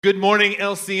Good morning,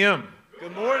 LCM.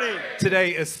 Good morning.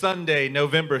 Today is Sunday,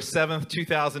 November 7th,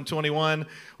 2021.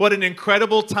 What an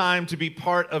incredible time to be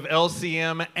part of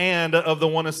LCM and of the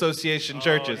One Association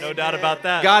churches. No doubt about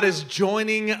that. God is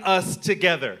joining us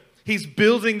together. He's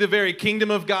building the very kingdom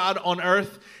of God on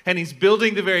earth, and He's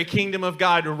building the very kingdom of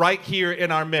God right here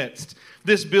in our midst.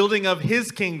 This building of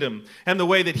His kingdom and the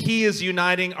way that He is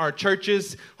uniting our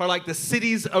churches are like the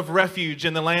cities of refuge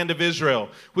in the land of Israel,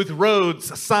 with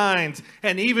roads, signs,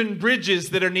 and even bridges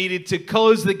that are needed to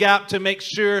close the gap to make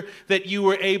sure that you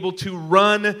were able to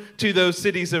run to those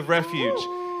cities of refuge.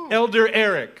 Elder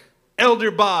Eric,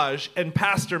 Elder Baj, and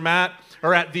Pastor Matt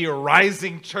are at the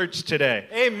Arising Church today.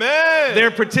 Amen.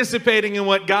 They're participating in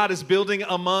what God is building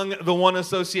among the One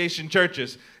Association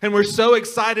churches. And we're so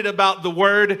excited about the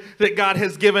word that God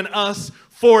has given us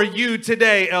for you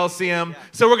today, LCM.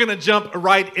 So we're going to jump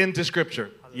right into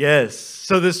Scripture. Yes.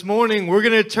 So this morning, we're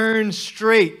going to turn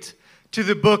straight to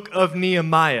the book of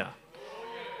Nehemiah.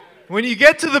 When you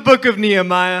get to the book of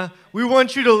Nehemiah, we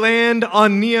want you to land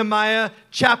on Nehemiah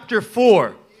chapter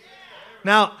 4.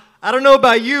 Now, I don't know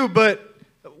about you, but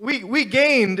we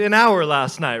gained an hour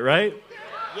last night, right?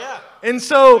 Yeah. And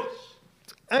so,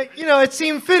 it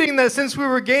seemed fitting that since we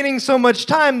were gaining so much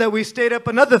time that we stayed up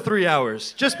another 3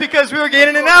 hours, just because we were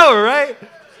gaining an hour, right?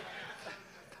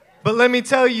 But let me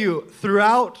tell you,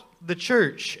 throughout the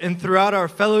church and throughout our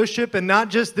fellowship, and not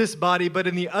just this body, but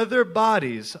in the other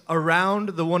bodies around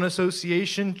the One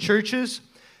Association churches,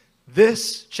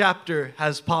 this chapter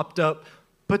has popped up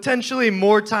potentially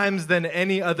more times than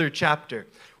any other chapter.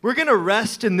 We're going to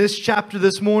rest in this chapter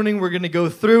this morning. We're going to go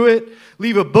through it,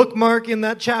 leave a bookmark in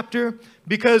that chapter,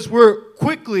 because we're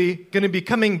quickly going to be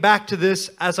coming back to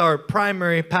this as our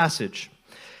primary passage.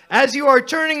 As you are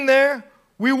turning there,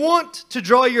 we want to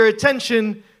draw your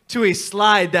attention to a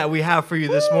slide that we have for you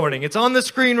this morning. It's on the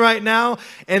screen right now,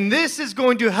 and this is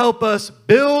going to help us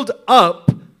build up.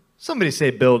 Somebody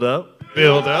say build up.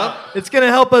 Build up. It's going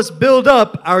to help us build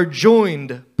up our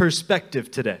joined perspective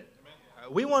today.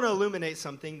 We want to illuminate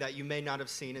something that you may not have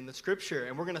seen in the scripture.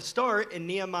 And we're going to start in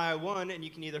Nehemiah 1, and you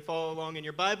can either follow along in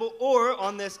your Bible or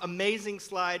on this amazing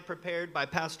slide prepared by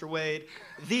Pastor Wade,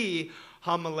 the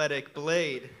homiletic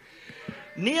blade.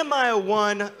 Nehemiah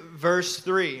 1, verse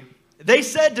 3. They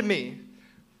said to me,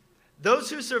 "Those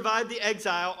who survived the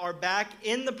exile are back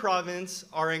in the province,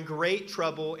 are in great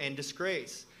trouble and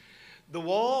disgrace. The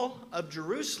wall of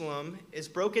Jerusalem is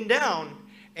broken down,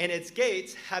 and its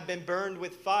gates have been burned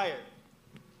with fire."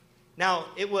 Now,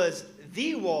 it was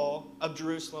the wall of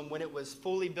Jerusalem when it was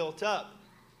fully built up.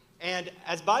 And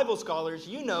as Bible scholars,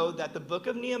 you know that the book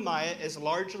of Nehemiah is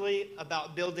largely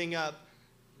about building up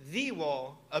the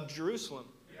wall of Jerusalem.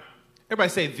 Everybody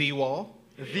say the wall.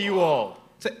 The wall.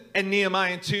 In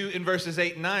Nehemiah 2, in verses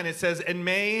 8 and 9, it says, "And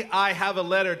may I have a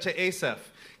letter to Asaph,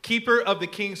 keeper of the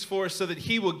king's force, so that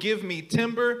he will give me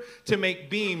timber to make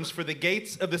beams for the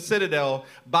gates of the citadel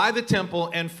by the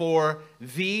temple and for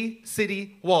the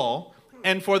city wall,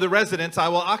 and for the residence I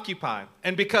will occupy.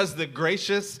 And because the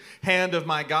gracious hand of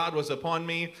my God was upon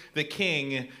me, the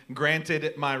king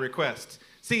granted my request."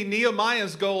 See,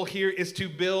 Nehemiah's goal here is to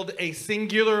build a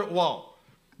singular wall.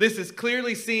 This is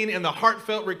clearly seen in the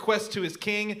heartfelt request to his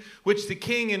king, which the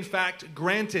king, in fact,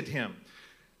 granted him.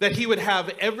 That he would have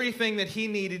everything that he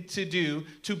needed to do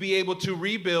to be able to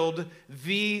rebuild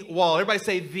the wall. Everybody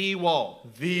say the wall.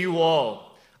 The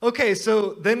wall. Okay,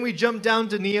 so then we jump down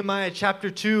to Nehemiah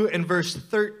chapter 2 and verse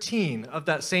 13 of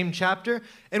that same chapter,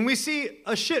 and we see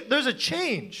there's a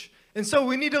change. And so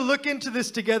we need to look into this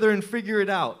together and figure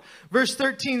it out. Verse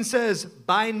 13 says,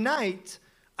 "By night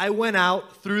I went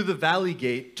out through the valley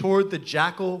gate toward the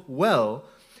jackal well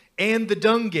and the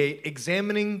dung gate,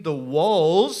 examining the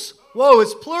walls." Whoa,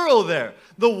 it's plural there.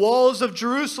 The walls of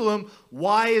Jerusalem.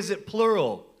 Why is it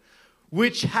plural?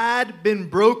 "Which had been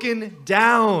broken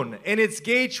down, and its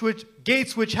gates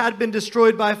which had been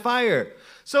destroyed by fire."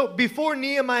 So before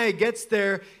Nehemiah gets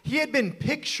there, he had been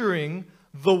picturing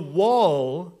the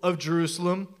wall of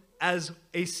Jerusalem as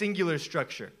a singular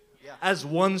structure, as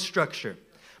one structure.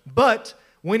 But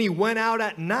when he went out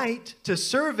at night to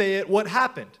survey it, what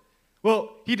happened?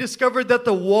 Well, he discovered that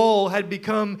the wall had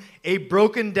become a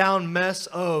broken down mess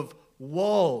of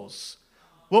walls.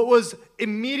 What was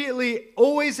immediately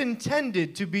always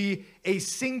intended to be a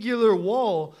singular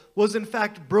wall was in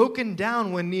fact broken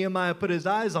down when Nehemiah put his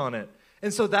eyes on it.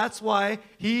 And so that's why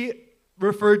he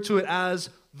referred to it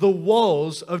as the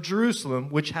walls of Jerusalem,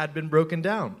 which had been broken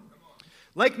down.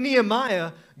 Like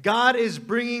Nehemiah, God is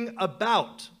bringing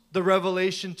about the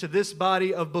revelation to this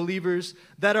body of believers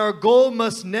that our goal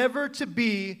must never to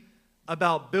be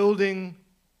about building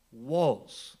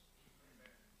walls.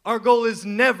 Our goal is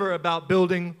never about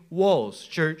building walls,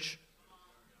 church.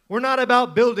 We're not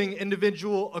about building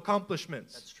individual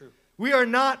accomplishments. That's true. We are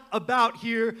not about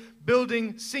here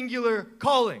building singular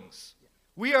callings.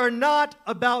 We are not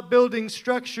about building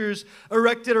structures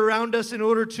erected around us in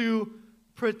order to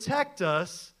protect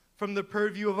us from the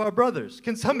purview of our brothers.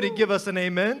 Can somebody give us an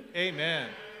amen? Amen.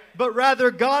 But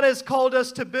rather, God has called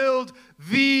us to build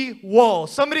the wall.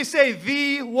 Somebody say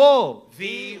the wall.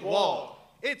 The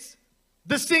wall. It's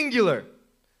the singular,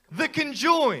 the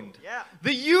conjoined, Yeah.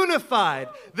 the unified,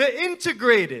 the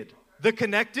integrated, the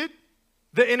connected,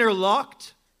 the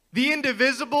interlocked, the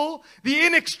indivisible, the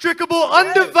inextricable,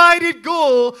 undivided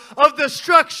goal of the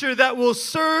structure that will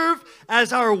serve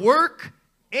as our work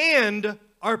and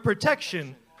our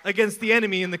protection against the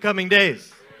enemy in the coming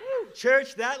days.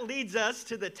 Church, that leads us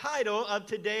to the title of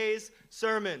today's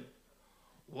sermon,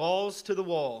 Walls to the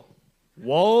Wall.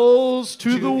 Walls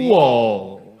to the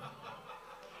wall.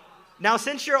 Now,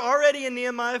 since you're already in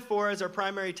Nehemiah 4 as our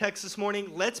primary text this morning,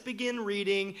 let's begin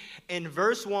reading in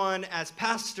verse 1 as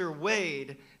Pastor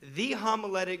Wade, the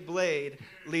homiletic blade,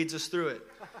 leads us through it.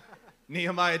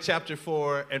 Nehemiah chapter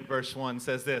 4 and verse 1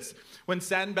 says this. When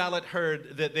Sanballat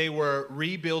heard that they were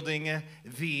rebuilding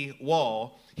the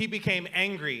wall, he became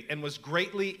angry and was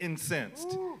greatly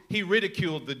incensed. He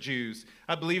ridiculed the Jews.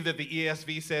 I believe that the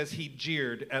ESV says he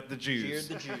jeered at the Jews.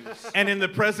 Jeered the Jews. And in the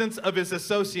presence of his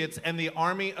associates and the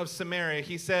army of Samaria,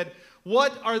 he said,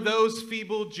 "What are those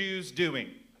feeble Jews doing?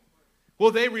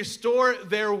 Will they restore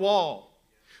their wall?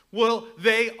 Will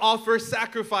they offer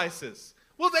sacrifices?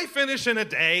 Will they finish in a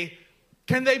day?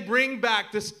 Can they bring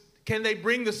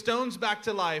the stones back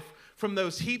to life from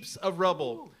those heaps of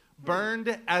rubble,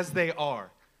 burned as they are?"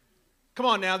 Come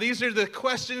on now, these are the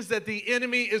questions that the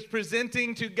enemy is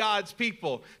presenting to God's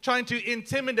people, trying to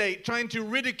intimidate, trying to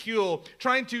ridicule,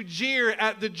 trying to jeer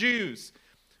at the Jews.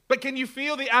 But can you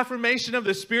feel the affirmation of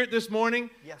the Spirit this morning?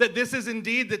 Yes. That this is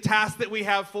indeed the task that we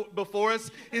have before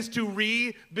us, is to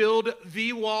rebuild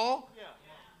the wall?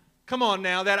 Come on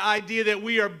now, that idea that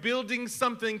we are building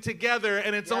something together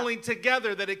and it's only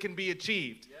together that it can be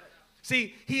achieved.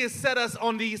 See, he has set us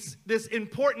on this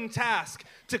important task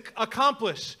to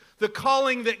accomplish the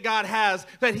calling that God has,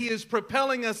 that he is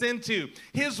propelling us into.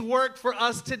 His work for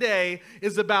us today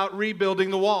is about rebuilding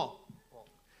the wall.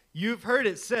 You've heard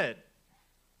it said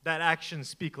that actions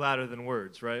speak louder than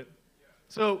words, right?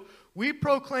 So we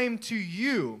proclaim to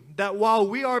you that while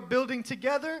we are building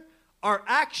together, our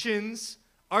actions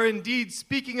are indeed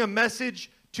speaking a message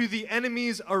to the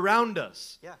enemies around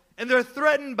us. Yeah. And they're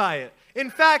threatened by it. In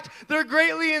fact, they're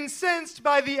greatly incensed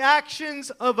by the actions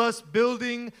of us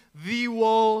building the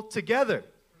wall together.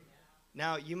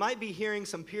 Now, you might be hearing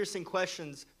some piercing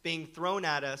questions being thrown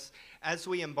at us as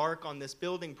we embark on this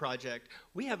building project.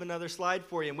 We have another slide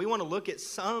for you, and we want to look at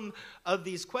some of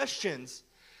these questions.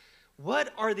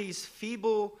 What are these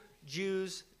feeble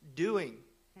Jews doing?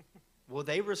 Will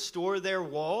they restore their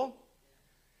wall?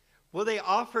 Will they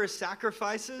offer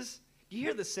sacrifices? Do you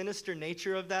hear the sinister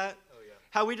nature of that? Oh, yeah.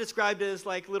 How we described it as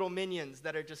like little minions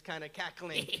that are just kind of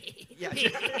cackling. Yeah.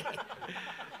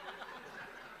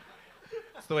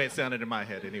 That's the way it sounded in my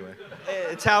head anyway.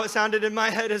 It's how it sounded in my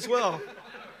head as well.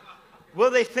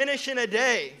 Will they finish in a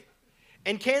day?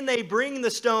 And can they bring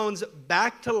the stones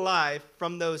back to life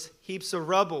from those heaps of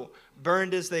rubble,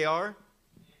 burned as they are?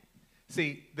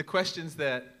 See, the questions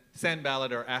that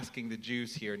Sanballat are asking the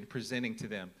Jews here and presenting to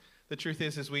them, the truth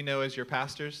is we know as your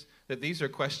pastors that these are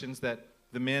questions that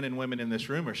the men and women in this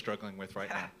room are struggling with right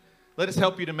now. Let us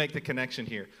help you to make the connection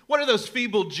here. What are those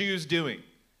feeble Jews doing?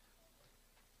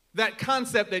 That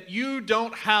concept that you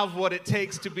don't have what it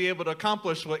takes to be able to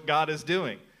accomplish what God is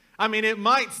doing. I mean, it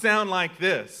might sound like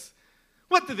this.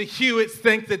 What do the Hewitts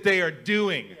think that they are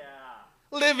doing?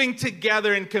 Living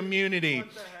together in community,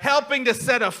 helping to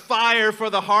set a fire for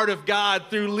the heart of God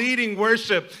through leading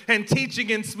worship and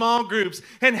teaching in small groups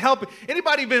and helping.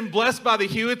 Anybody been blessed by the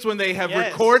Hewitts when they have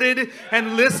recorded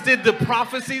and listed the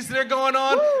prophecies that are going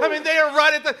on? Woo. I mean, they are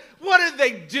right at the, what are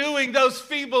they doing, those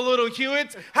feeble little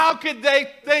Hewitts? How could they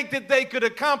think that they could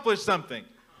accomplish something?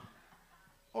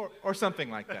 Or something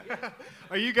like that.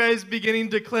 Are you guys beginning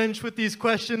to clench with these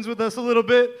questions with us a little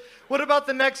bit? What about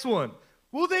the next one?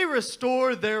 Will they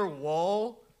restore their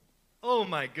wall? Oh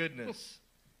my goodness.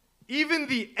 Even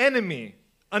the enemy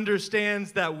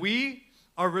understands that we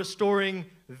are restoring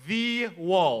the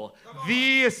wall,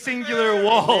 the singular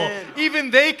wall.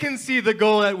 Even they can see the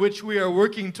goal at which we are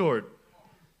working toward.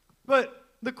 But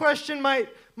the question might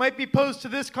be posed to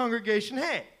this congregation,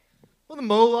 hey, will the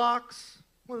Molochs,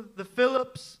 will the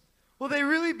Phillips, will they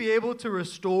really be able to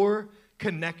restore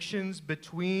connections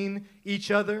between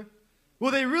each other? Will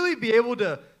they really be able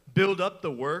to build up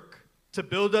the work, to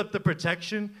build up the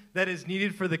protection that is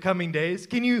needed for the coming days?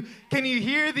 Can you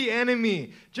hear the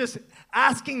enemy just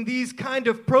asking these kind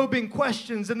of probing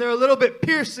questions, and they're a little bit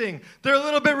piercing, they're a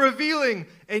little bit revealing,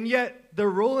 and yet they're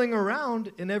rolling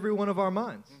around in every one of our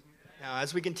minds? Now,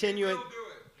 as we continue,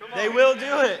 they will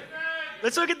do it.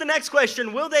 Let's look at the next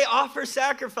question. Will they offer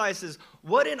sacrifices?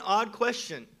 What an odd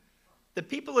question. The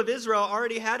people of Israel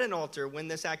already had an altar when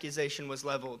this accusation was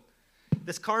leveled.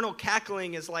 This carnal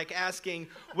cackling is like asking,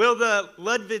 will the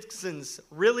Ludvigsons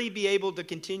really be able to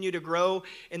continue to grow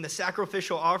in the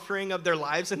sacrificial offering of their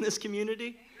lives in this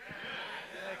community?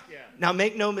 Now,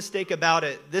 make no mistake about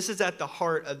it. This is at the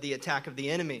heart of the attack of the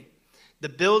enemy. The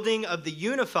building of the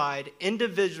unified,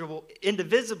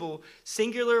 indivisible,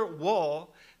 singular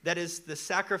wall that is the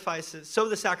sacrifices, so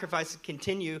the sacrifices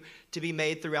continue to be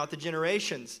made throughout the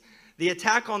generations. The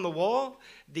attack on the wall,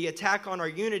 the attack on our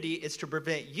unity is to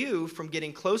prevent you from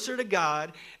getting closer to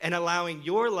God and allowing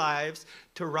your lives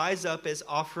to rise up as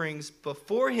offerings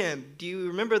before Him. Do you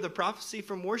remember the prophecy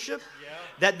from worship? Yeah.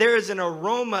 That there is an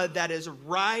aroma that is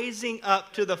rising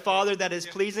up to the Father that is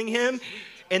pleasing Him,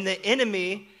 and the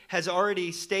enemy has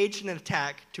already staged an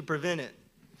attack to prevent it.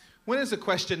 When is a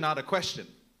question not a question?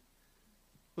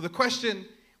 Well, the question,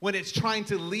 when it's trying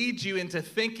to lead you into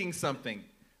thinking something,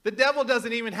 the devil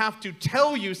doesn't even have to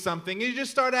tell you something. You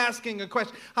just start asking a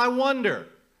question. I wonder,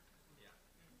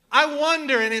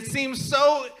 and it seems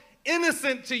so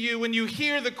innocent to you when you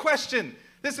hear the question.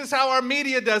 This is how our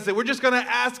media does it. We're just going to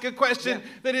ask a question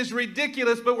that is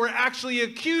ridiculous, but we're actually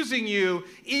accusing you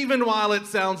even while it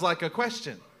sounds like a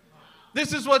question.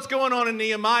 This is what's going on in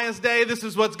Nehemiah's day. This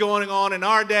is what's going on in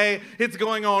our day. It's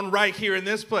going on right here in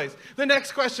this place. The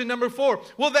next question, number 4,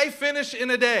 will they finish in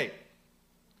a day?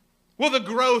 Will the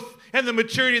growth and the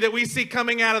maturity that we see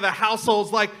coming out of the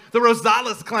households like the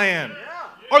Rosales clan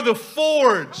or the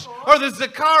Forge or the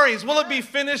Zakaris, will it be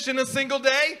finished in a single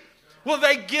day? Will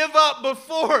they give up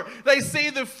before they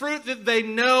see the fruit that they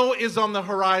know is on the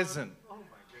horizon?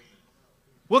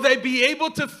 Will they be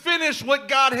able to finish what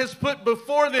God has put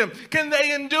before them? Can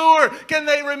they endure? Can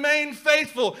they remain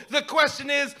faithful? The question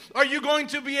is, are you going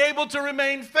to be able to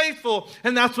remain faithful?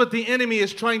 And that's what the enemy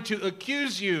is trying to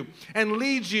accuse you and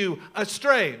lead you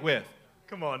astray with.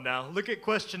 Come on now, look at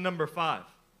question number 5.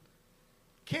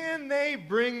 Can they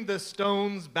bring the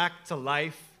stones back to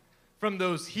life from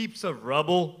those heaps of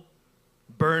rubble,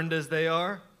 burned as they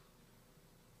are?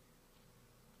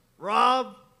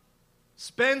 Rob,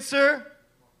 Spencer,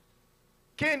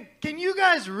 Can you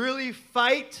guys really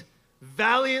fight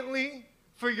valiantly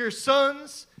for your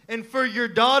sons and for your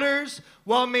daughters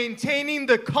while maintaining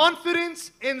the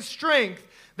confidence and strength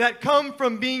that come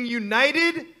from being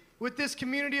united with this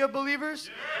community of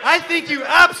believers? I think you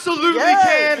absolutely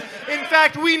can. In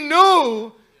fact, we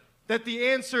know that the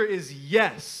answer is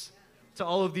yes to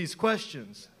all of these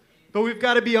questions. But we've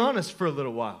got to be honest for a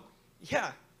little while.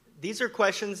 Yeah, these are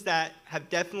questions that have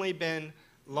definitely been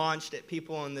launched at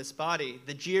people in this body,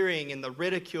 the jeering and the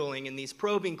ridiculing and these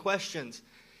probing questions.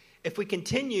 If we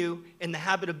continue in the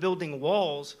habit of building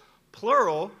walls,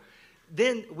 plural,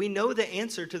 then we know the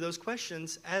answer to those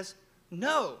questions as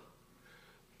no.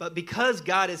 But because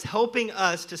God is helping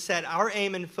us to set our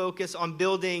aim and focus on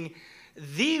building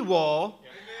the wall,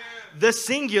 the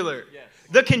singular,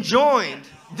 the conjoined,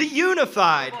 the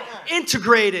unified,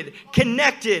 integrated,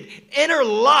 connected,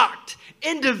 interlocked,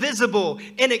 indivisible,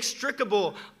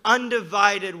 inextricable,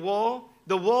 undivided wall.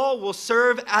 The wall will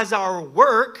serve as our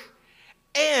work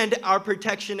and our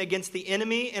protection against the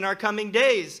enemy in our coming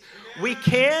days. We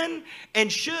can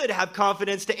and should have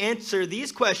confidence to answer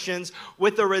these questions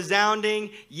with a resounding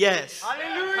yes.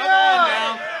 Hallelujah! Come on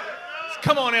now.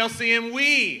 Come on, LCM.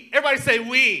 We. Everybody say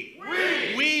we.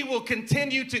 We will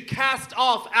continue to cast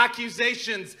off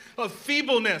accusations of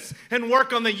feebleness and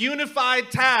work on the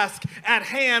unified task at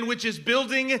hand, which is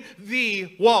building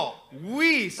the wall.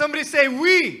 We. Somebody say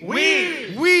we.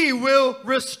 We will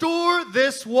restore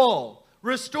this wall,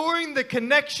 restoring the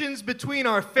connections between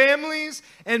our families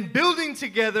and building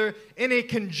together in a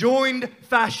conjoined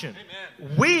fashion.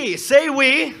 Amen. We. Say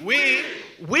we.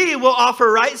 We will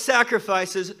offer right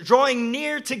sacrifices, drawing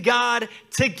near to God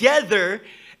together.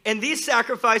 And these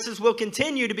sacrifices will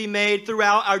continue to be made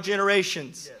throughout our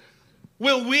generations. Yes.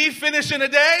 Will we finish in a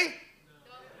day?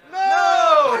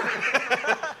 No!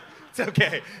 It's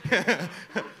okay.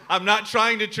 I'm not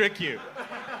trying to trick you.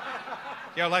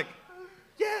 You're like,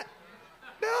 yeah,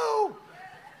 no.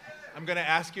 I'm going to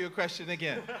ask you a question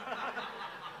again.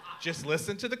 Just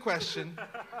listen to the question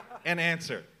and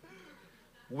answer.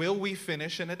 Will we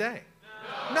finish in a day?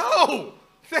 No.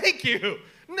 Thank you.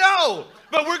 No,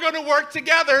 but we're going to work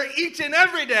together each and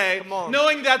every day, Come on.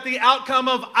 knowing that the outcome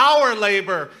of our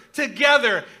labor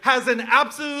together has an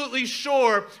absolutely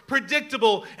sure,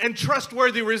 predictable, and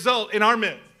trustworthy result in our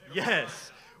midst.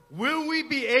 Yes. Will we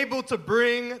be able to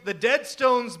bring the dead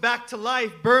stones back to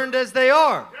life, burned as they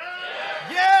are?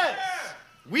 Yes.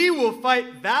 We will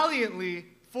fight valiantly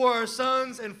for our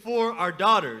sons and for our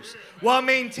daughters, while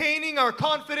maintaining our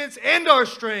confidence and our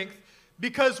strength,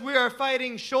 because we are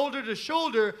fighting shoulder to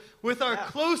shoulder with our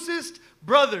closest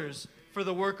brothers for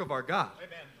the work of our God.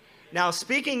 Now,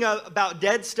 speaking about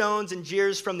dead stones and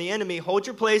jeers from the enemy, hold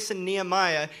your place in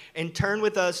Nehemiah and turn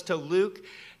with us to Luke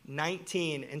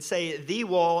 19 and say the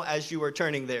wall as you are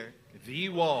turning there. The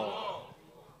wall.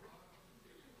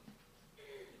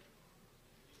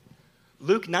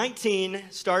 Luke 19,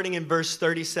 starting in verse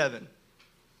 37.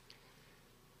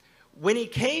 When he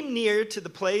came near to the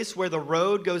place where the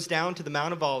road goes down to the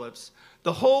Mount of Olives,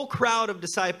 the whole crowd of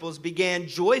disciples began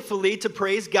joyfully to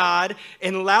praise God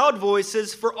in loud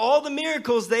voices for all the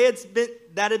miracles that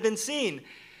had been seen.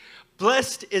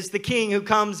 Blessed is the King who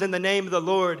comes in the name of the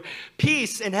Lord.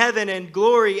 Peace in heaven and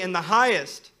glory in the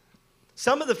highest.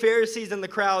 Some of the Pharisees in the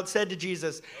crowd said to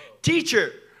Jesus,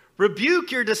 "Teacher,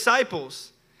 rebuke your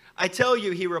disciples." "I tell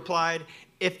you," he replied,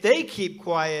 "if they keep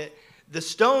quiet, the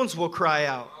stones will cry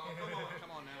out."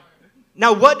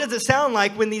 Now, what does it sound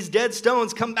like when these dead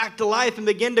stones come back to life and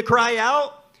begin to cry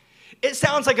out? It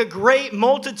sounds like a great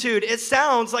multitude. It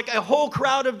sounds like a whole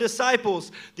crowd of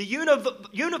disciples, the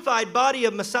unified body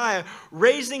of Messiah,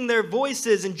 raising their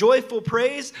voices in joyful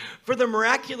praise for the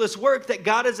miraculous work that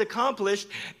God has accomplished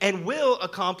and will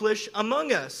accomplish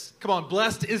among us. Come on,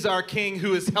 blessed is our King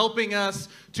who is helping us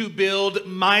to build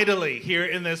mightily here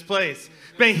in this place.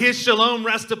 May his shalom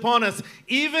rest upon us,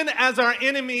 even as our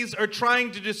enemies are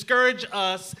trying to discourage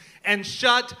us and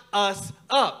shut us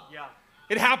up. Yeah.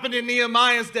 It happened in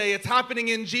Nehemiah's day. It's happening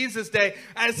in Jesus' day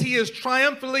as he is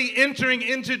triumphantly entering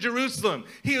into Jerusalem.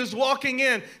 He is walking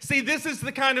in. See, this is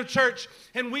the kind of church,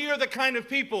 and we are the kind of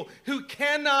people who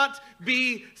cannot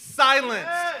be silenced.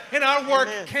 And our work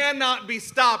cannot be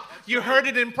stopped. You heard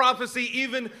it in prophecy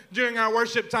even during our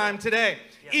worship time today.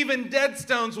 Even dead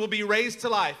stones will be raised to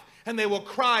life, and they will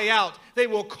cry out. They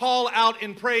will call out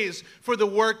in praise for the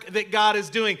work that God is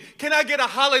doing. Can I get a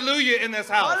hallelujah in this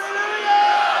house? Hallelujah!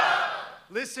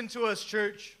 Listen to us,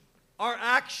 church. Our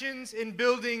actions in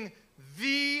building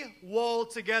the wall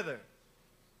together,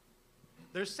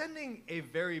 they're sending a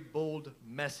very bold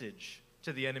message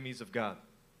to the enemies of God.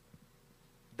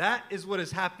 That is what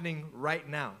is happening right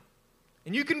now.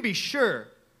 And you can be sure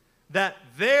that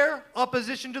their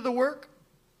opposition to the work,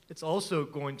 it's also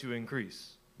going to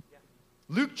increase.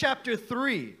 Luke chapter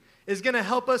 3 is going to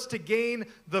help us to gain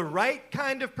the right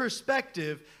kind of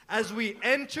perspective as we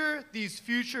enter these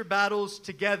future battles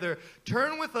together.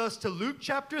 Turn with us to Luke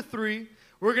chapter 3.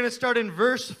 We're going to start in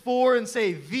verse 4 and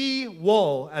say the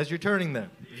wall as you're turning there.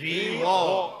 The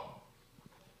wall.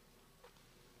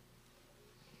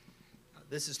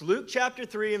 This is Luke chapter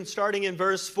 3 and starting in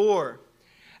verse 4.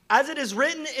 As it is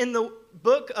written in the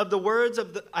book of the words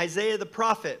of Isaiah the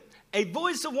prophet, a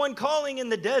voice of one calling in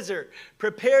the desert,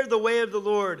 prepare the way of the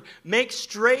Lord, make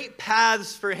straight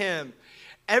paths for him.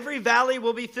 Every valley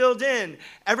will be filled in,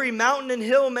 every mountain and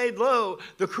hill made low.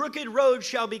 The crooked road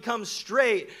shall become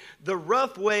straight, the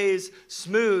rough ways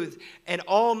smooth, and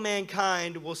all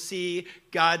mankind will see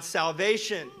God's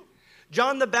salvation.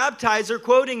 John the Baptizer,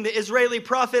 quoting the Israeli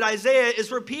prophet Isaiah,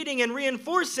 is repeating and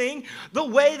reinforcing the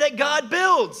way that God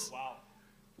builds. Wow.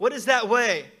 What is that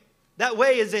way? That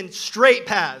way is in straight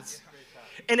paths.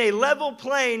 In a level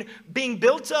plane being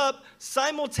built up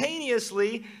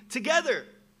simultaneously together,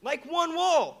 like one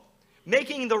wall,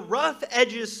 making the rough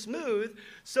edges smooth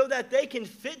so that they can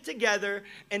fit together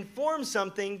and form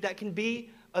something that can be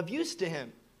of use to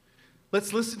him.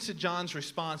 Let's listen to John's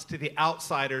response to the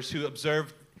outsiders who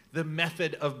observed the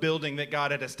method of building that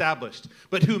God had established,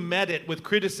 but who met it with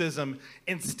criticism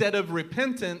instead of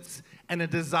repentance and a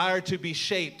desire to be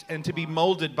shaped and to be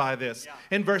molded by this.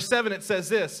 In verse 7, it says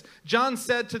this, John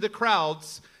said to the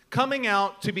crowds coming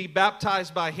out to be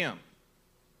baptized by him.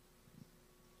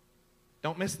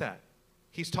 Don't miss that.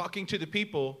 He's talking to the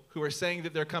people who are saying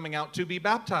that they're coming out to be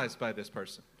baptized by this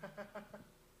person.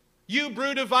 You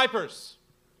brood of vipers,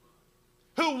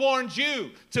 who warned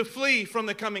you to flee from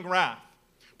the coming wrath?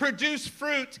 Produce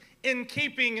fruit in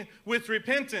keeping with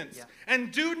repentance.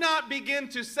 And do not begin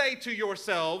to say to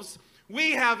yourselves,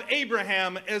 we have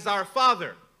Abraham as our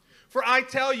father. For I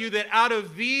tell you that out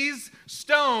of these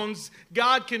stones,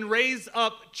 God can raise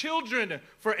up children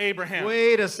for Abraham.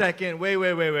 Wait a second.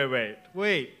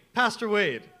 Wait. Pastor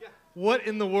Wade, what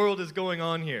in the world is going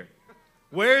on here?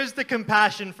 Where's the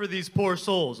compassion for these poor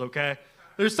souls, okay?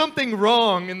 There's something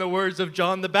wrong in the words of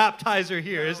John the Baptizer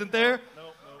here, isn't there?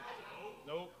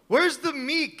 No. Where's the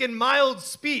meek and mild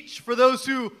speech for those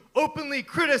who openly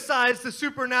criticize the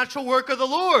supernatural work of the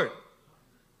Lord?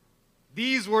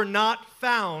 These were not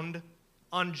found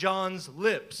on John's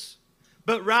lips,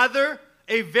 but rather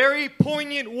a very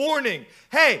poignant warning.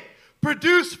 Hey,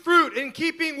 produce fruit in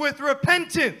keeping with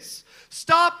repentance.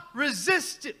 Stop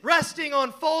resting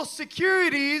on false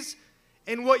securities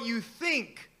and what you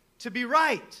think to be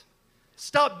right.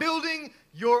 Stop building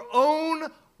your own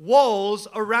walls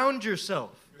around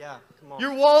yourself. Yeah, come on.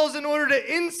 Your walls in order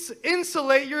to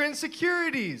insulate your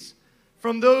insecurities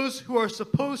from those who are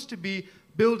supposed to be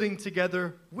building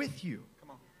together with you.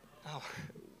 Oh,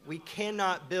 we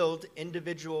cannot build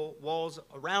individual walls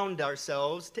around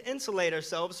ourselves to insulate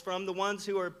ourselves from the ones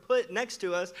who are put next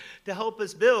to us to help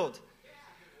us build.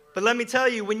 But let me tell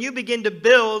you, when you begin to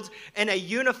build in a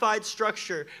unified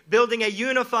structure, building a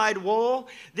unified wall,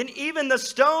 then even the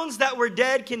stones that were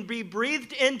dead can be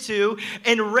breathed into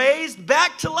and raised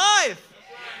back to life.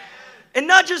 And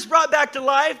not just brought back to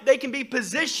life, they can be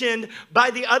positioned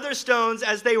by the other stones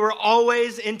as they were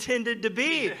always intended to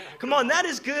be. Come on, that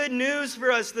is good news for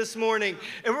us this morning.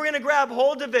 And we're going to grab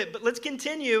hold of it. But let's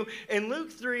continue in Luke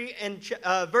 3 and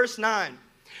verse 9.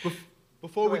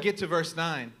 Before we get to verse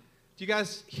 9, do you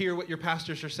guys hear what your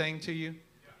pastors are saying to you?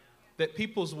 That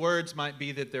people's words might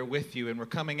be that they're with you and we're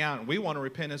coming out and we want to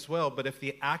repent as well. But if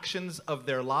the actions of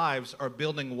their lives are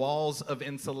building walls of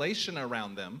insulation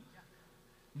around them,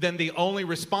 then the only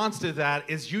response to that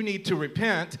is you need to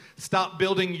repent, stop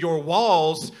building your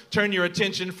walls, turn your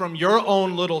attention from your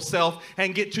own little self,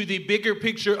 and get to the bigger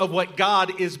picture of what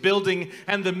God is building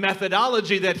and the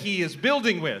methodology that He is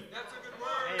building with. That's a good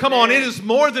word. Come on, it is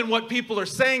more than what people are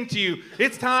saying to you.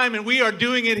 It's time, and we are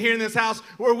doing it here in this house,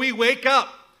 where we wake up.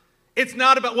 It's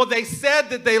not about, well, they said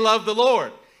that they love the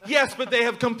Lord. Yes, but they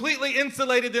have completely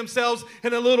insulated themselves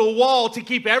in a little wall to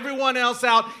keep everyone else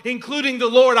out, including the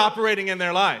Lord operating in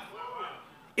their life.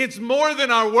 It's more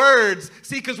than our words.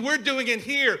 See, because we're doing it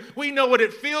here. We know what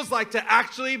it feels like to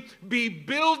actually be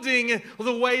building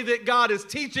the way that God is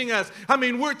teaching us. I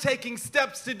mean, we're taking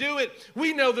steps to do it.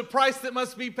 We know the price that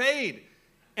must be paid.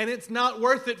 And it's not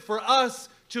worth it for us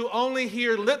to only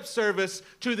hear lip service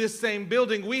to this same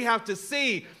building. We have to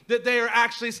see that they are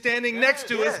actually standing next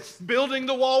to us, building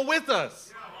the wall with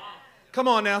us. Come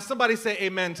on now, somebody say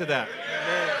amen to that.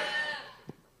 Amen.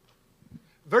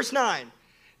 Verse 9,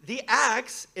 the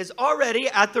axe is already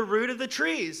at the root of the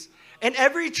trees, and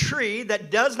every tree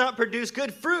that does not produce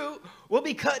good fruit will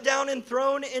be cut down and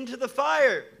thrown into the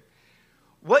fire.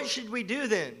 What should we do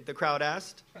then? The crowd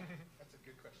asked.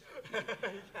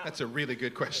 That's a really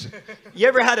good question. You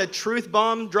ever had a truth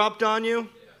bomb dropped on you?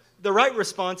 The right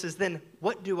response is then,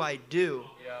 what do I do?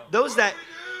 What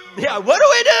do we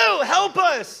do? Help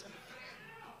us.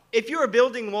 If you are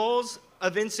building walls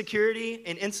of insecurity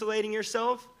and insulating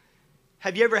yourself,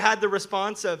 have you ever had the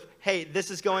response of, hey,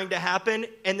 this is going to happen,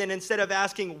 and then instead of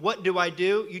asking, what do I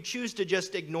do, you choose to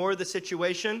just ignore the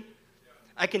situation?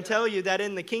 I can tell you that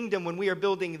in the kingdom, when we are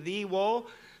building the wall,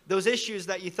 those issues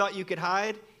that you thought you could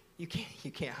hide, you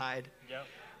can't hide. Yep.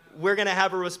 We're going to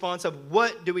have a response of,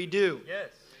 what do we do? Yes.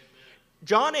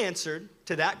 John answered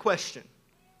to that question.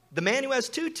 The man who has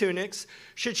 2 tunics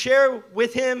should share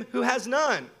with him who has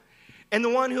none, and the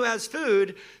one who has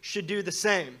food should do the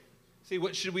same. See,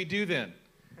 what should we do then?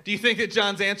 Do you think that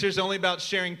John's answer is only about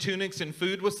sharing tunics and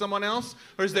food with someone else?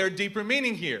 Or is there a deeper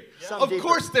meaning here? Of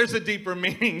course there's a deeper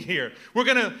meaning here. We're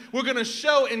gonna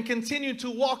show and continue to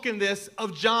walk in this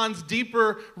of John's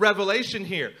deeper revelation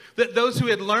here. That those who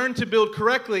had learned to build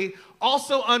correctly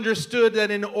also understood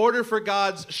that in order for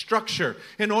God's structure,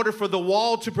 in order for the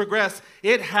wall to progress,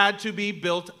 it had to be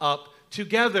built up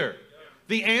together.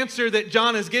 The answer that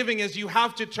John is giving is you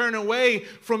have to turn away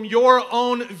from your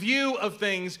own view of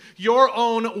things, your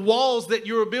own walls that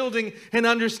you're building, and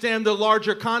understand the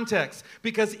larger context.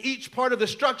 Because each part of the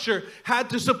structure had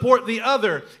to support the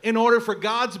other in order for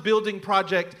God's building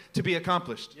project to be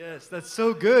accomplished. Yes, that's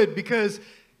so good, because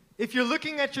if you're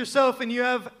looking at yourself and you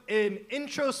have an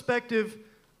introspective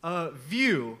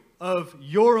view of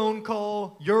your own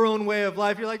call, your own way of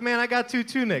life, you're like, man, I got 2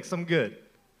 tunics, I'm good,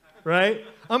 right?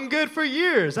 I'm good for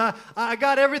years. I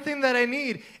got everything that I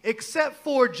need, except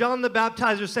for John the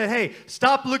Baptizer said, hey,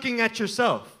 stop looking at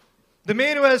yourself. The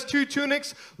man who has 2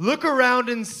 tunics, look around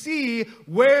and see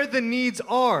where the needs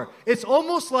are. It's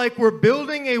almost like we're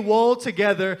building a wall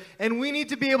together, and we need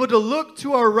to be able to look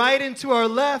to our right and to our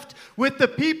left with the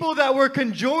people that we're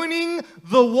conjoining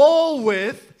the wall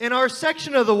with in our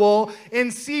section of the wall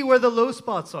and see where the low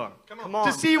spots are. Come on.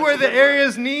 To see where the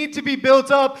areas need to be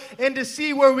built up and to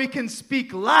see where we can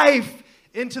speak life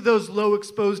into those low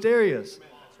exposed areas.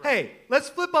 Hey, let's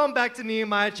flip on back to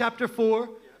Nehemiah chapter 4.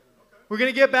 We're going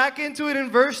to get back into it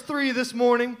in verse 3 this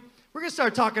morning. We're going to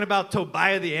start talking about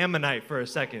Tobiah the Ammonite for a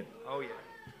second. Oh, yeah.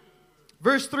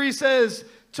 Verse 3 says,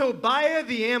 Tobiah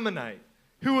the Ammonite,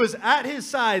 who was at his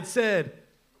side, said,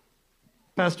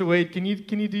 Pastor Wade, can you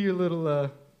do your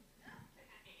little...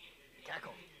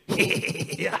 Cackle.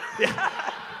 yeah.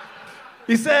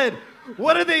 He said,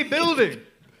 what are they building?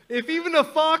 If even a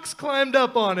fox climbed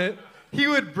up on it, he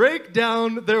would break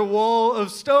down their wall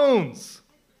of stones.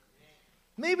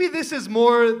 Maybe this is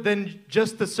more than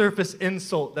just the surface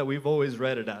insult that we've always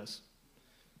read it as.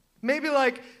 Maybe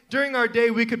like during our day,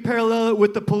 we could parallel it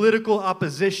with the political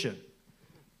opposition.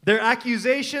 Their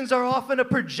accusations are often a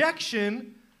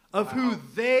projection of who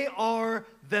they are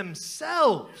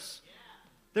themselves.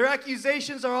 Their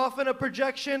accusations are often a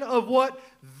projection of what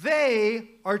they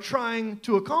are trying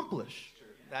to accomplish.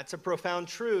 That's a profound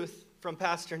truth from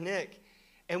Pastor Nick.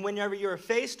 And whenever you're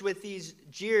faced with these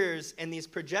jeers and these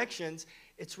projections,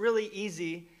 it's really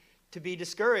easy to be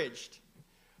discouraged.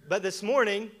 But this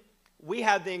morning, we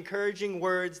have the encouraging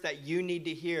words that you need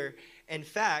to hear. In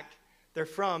fact, they're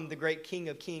from the great King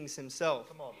of Kings himself.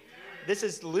 Come on. This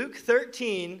is Luke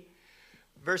 13,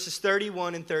 verses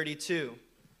 31 and 32.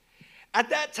 At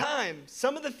that time,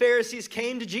 some of the Pharisees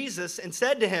came to Jesus and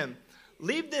said to him,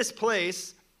 leave this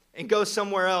place and go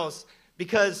somewhere else,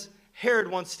 because Herod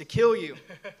wants to kill you.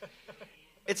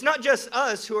 It's not just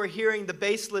us who are hearing the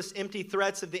baseless, empty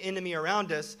threats of the enemy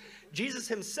around us. Jesus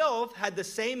himself had the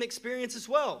same experience as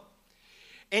well.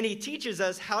 And he teaches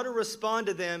us how to respond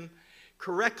to them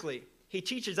correctly. He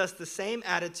teaches us the same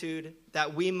attitude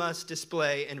that we must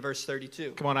display in verse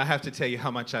 32. Come on, I have to tell you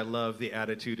how much I love the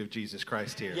attitude of Jesus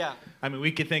Christ here. Yeah. I mean,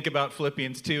 we could think about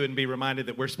Philippians 2 and be reminded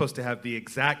that we're supposed to have the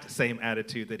exact same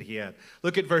attitude that he had.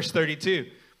 Look at verse 32.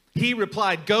 He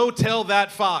replied, go tell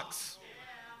that fox,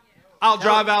 I'll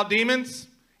drive out demons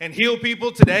and heal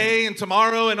people today and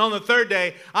tomorrow, and on the third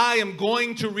day, I am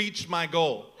going to reach my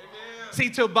goal. See,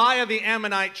 Tobiah the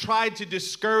Ammonite tried to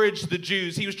discourage the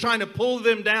Jews. He was trying to pull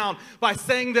them down by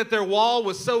saying that their wall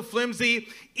was so flimsy,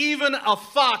 even a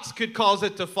fox could cause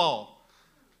it to fall.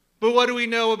 But what do we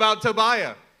know about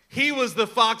Tobiah? He was the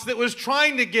fox that was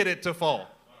trying to get it to fall.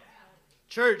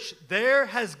 Church, there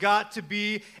has got to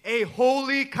be a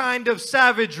holy kind of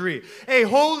savagery, a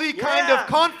holy kind of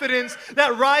confidence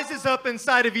that rises up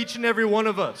inside of each and every one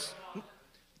of us.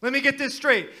 Let me get this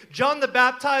straight. John the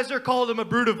Baptizer called them a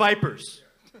brood of vipers.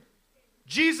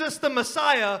 Jesus the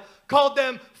Messiah called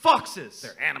them foxes.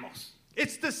 They're animals.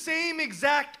 It's the same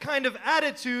exact kind of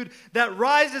attitude that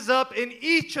rises up in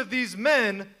each of these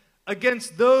men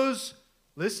against those,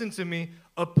 listen to me,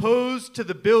 opposed to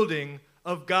the building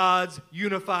of God's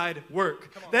unified work.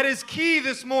 That is key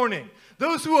this morning.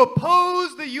 Those who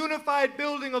oppose the unified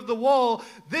building of the wall,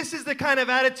 this is the kind of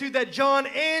attitude that John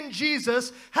and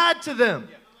Jesus had to them.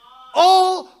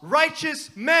 All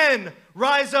righteous men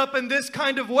rise up in this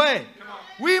kind of way.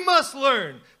 We must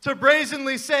learn to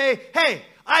brazenly say, hey,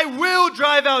 I will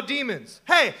drive out demons.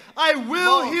 Hey, I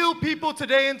will heal people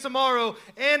today and tomorrow,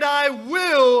 and I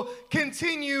will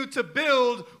continue to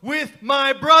build with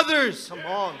my brothers. Come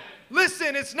on.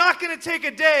 Listen, it's not going to take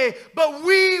a day, but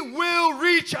we will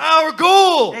reach our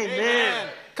goal. Amen.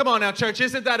 Come on now, church.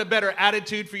 Isn't that a better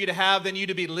attitude for you to have than you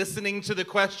to be listening to the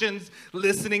questions,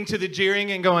 listening to the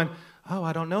jeering, and going, oh,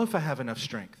 I don't know if I have enough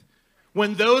strength?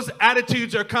 When those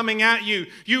attitudes are coming at you,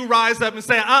 you rise up and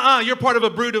say, you're part of a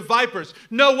brood of vipers.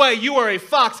 No way, you are a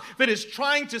fox that is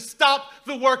trying to stop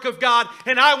the work of God,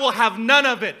 and I will have none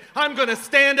of it. I'm going to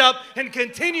stand up and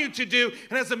continue to do,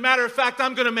 and as a matter of fact,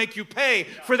 I'm going to make you pay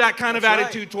for that kind of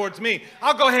attitude towards me.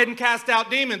 I'll go ahead and cast out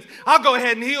demons. I'll go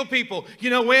ahead and heal people. You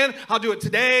know when? I'll do it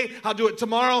today, I'll do it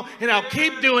tomorrow, and I'll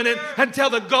keep doing it until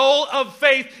the goal of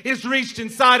faith is reached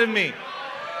inside of me.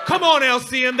 Come on,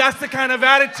 LCM. That's the kind of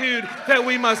attitude that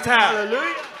we must have.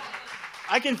 Hallelujah.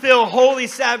 I can feel holy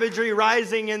savagery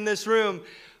rising in this room.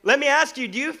 Let me ask you,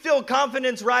 do you feel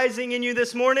confidence rising in you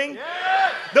this morning?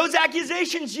 Yes. Those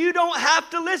accusations you don't have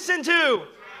to listen to.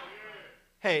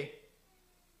 Hey,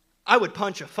 I would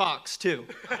punch a fox too.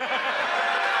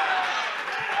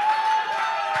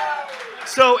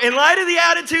 So in light of the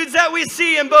attitudes that we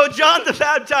see in both John the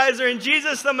Baptizer and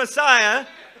Jesus the Messiah,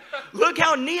 Look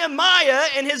how Nehemiah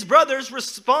and his brothers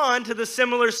respond to the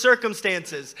similar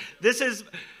circumstances. This is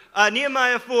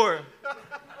Nehemiah 4.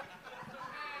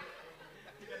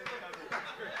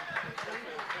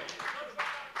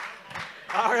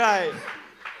 All right.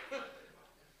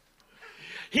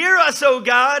 Hear us, O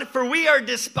God, for we are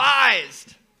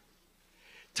despised.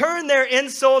 Turn their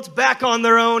insults back on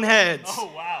their own heads.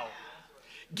 Oh, wow.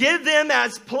 Give them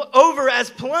over as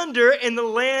plunder in the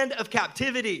land of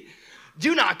captivity.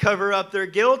 Do not cover up their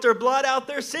guilt or blot out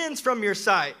their sins from your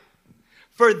sight.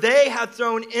 For they have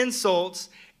thrown insults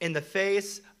in the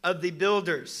face of the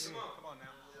builders. Come on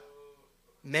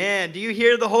now. Man, do you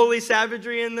hear the holy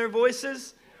savagery in their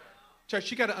voices?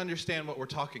 Church, you got to understand what we're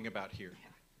talking about here.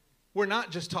 We're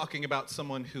not just talking about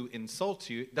someone who insults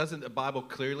you. Doesn't the Bible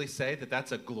clearly say that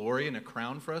that's a glory and a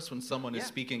crown for us when someone is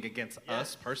speaking against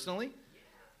us personally?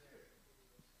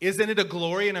 Isn't it a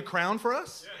glory and a crown for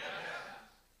us?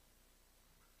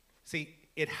 See,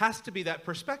 it has to be that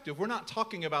perspective. We're not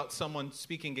talking about someone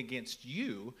speaking against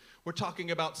you. We're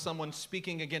talking about someone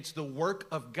speaking against the work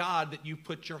of God that you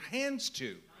put your hands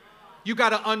to. You got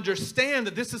to understand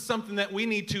that this is something that we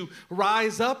need to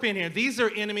rise up in here. These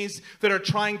are enemies that are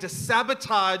trying to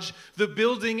sabotage the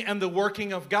building and the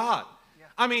working of God. Yeah.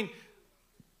 I mean,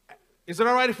 is it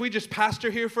all right if we just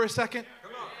pastor here for a second?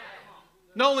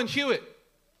 Nolan Hewitt,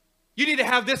 you need to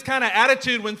have this kind of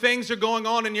attitude when things are going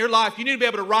on in your life. You need to be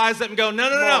able to rise up and go,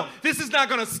 no. This is not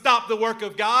going to stop the work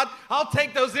of God. I'll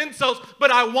take those insults,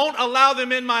 but I won't allow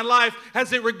them in my life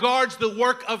as it regards the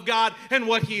work of God and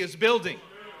what He is building.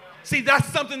 See, that's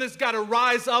something that's got to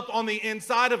rise up on the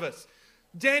inside of us.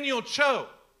 Daniel Cho,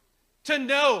 to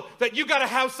know that you got to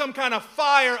have some kind of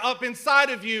fire up inside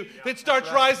of you that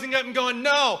starts rising up and going,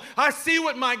 no, I see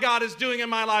what my God is doing in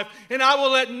my life, and I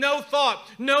will let no thought,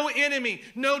 no enemy,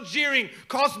 no jeering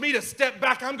cause me to step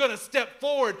back. I'm going to step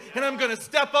forward, and I'm going to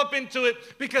step up into it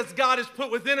because God has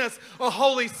put within us a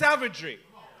holy savagery.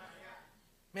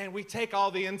 Man, we take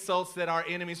all the insults that our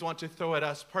enemies want to throw at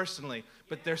us personally,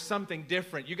 but there's something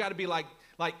different. You got to be like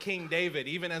King David,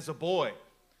 even as a boy.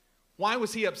 Why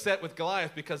was he upset with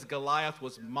Goliath? Because Goliath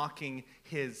was mocking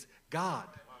his God.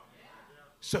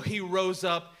 So he rose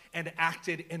up and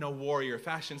acted in a warrior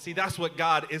fashion. See, that's what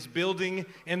God is building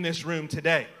in this room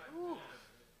today.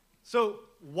 So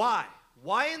why?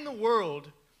 Why in the world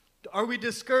are we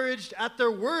discouraged at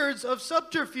their words of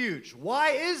subterfuge?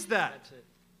 Why is that?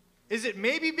 Is it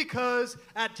maybe because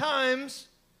at times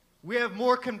we have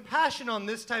more compassion on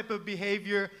this type of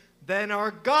behavior than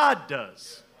our God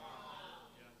does?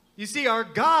 You see, our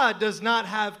God does not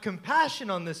have compassion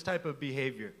on this type of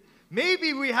behavior.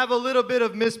 Maybe we have a little bit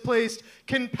of misplaced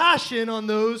compassion on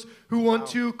those who want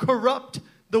to corrupt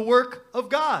the work of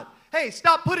God. Hey,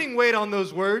 stop putting weight on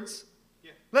those words.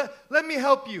 Let me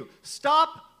help you.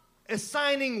 Stop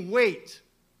assigning weight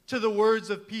to the words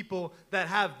of people that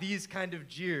have these kind of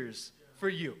jeers for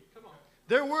you.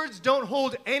 Their words don't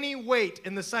hold any weight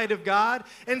in the sight of God,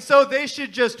 and so they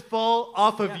should just fall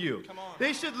off of you.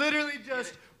 They should literally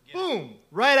just, boom,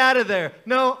 right out of there.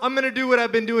 No, I'm going to do what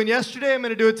I've been doing yesterday. I'm going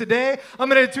to do it today. I'm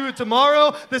going to do it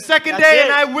tomorrow, the second day,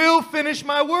 and I will finish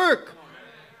my work.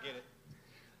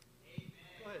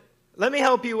 Let me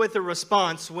help you with a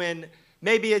response when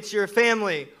maybe it's your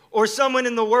family or someone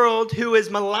in the world who is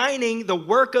maligning the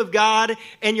work of God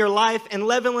in your life and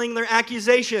leveling their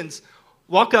accusations.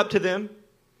 Walk up to them.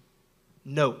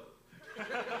 No.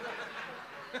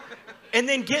 And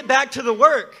then get back to the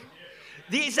work.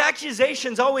 These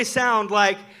accusations always sound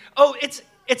like, oh,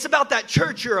 it's about that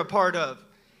church you're a part of.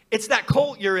 It's that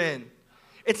cult you're in.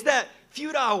 It's that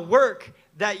futile work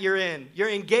that you're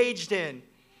engaged in.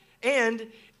 And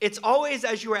it's always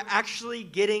as you are actually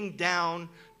getting down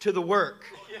to the work.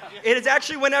 It is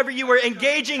actually whenever you are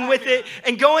engaging with it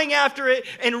and going after it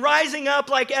and rising up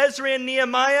like Ezra and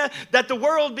Nehemiah that the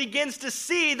world begins to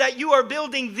see that you are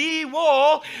building the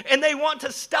wall, and they want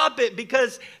to stop it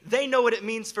because they know what it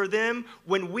means for them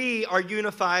when we are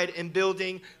unified in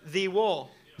building the wall.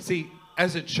 See,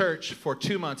 as a church for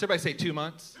 2 months, everybody say 2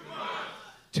 months. 2 months.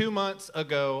 2 months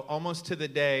ago, almost to the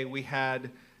day, we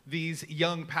had these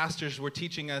young pastors were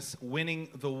teaching us winning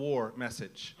the war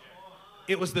message.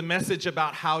 It was the message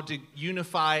about how to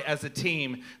unify as a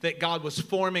team, that God was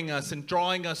forming us and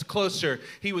drawing us closer.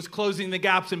 He was closing the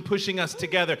gaps and pushing us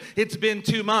together. It's been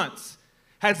 2 months.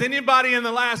 Has anybody in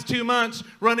the last 2 months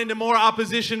run into more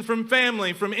opposition from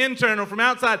family, from internal, from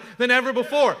outside than ever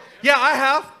before? Yeah, I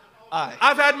have.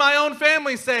 I've had my own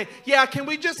family say, yeah, can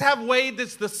we just have Wade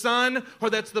that's the son or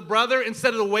that's the brother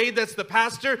instead of the Wade that's the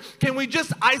pastor? Can we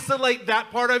just isolate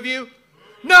that part of you?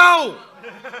 No!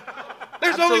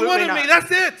 There's only one of me.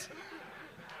 That's it.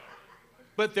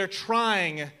 But they're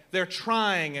trying they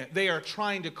are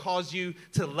trying to cause you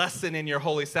to lessen in your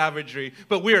holy savagery,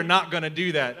 but we are not going to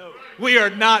do that. No. We are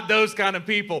not those kind of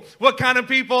people. What kind of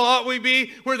people ought we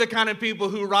be? We're the kind of people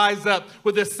who rise up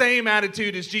with the same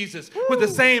attitude as Jesus, with the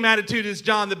same attitude as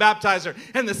John the Baptizer,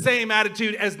 and the same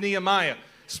attitude as Nehemiah.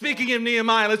 Speaking of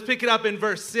Nehemiah, let's pick it up in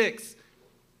verse 6.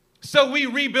 So we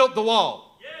rebuilt the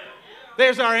wall.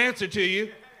 There's our answer to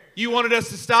you. You wanted us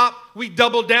to stop. We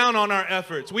doubled down on our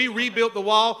efforts. We rebuilt the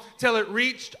wall till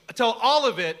all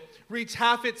of it reached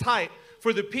half its height,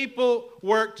 for the people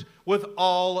worked with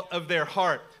all of their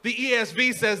heart. The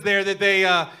ESV says there that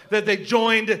they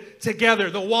joined together.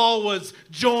 The wall was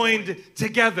joined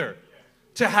together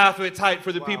to half of its height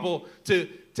for the people to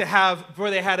have, for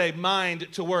they had a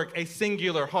mind to work, a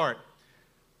singular heart.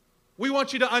 We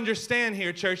want you to understand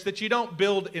here, church, that you don't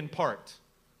build in part.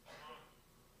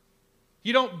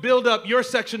 You don't build up your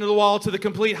section of the wall to the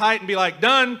complete height and be like,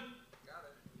 done.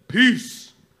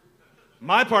 Peace.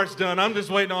 My part's done. I'm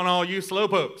just waiting on all you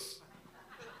slowpokes.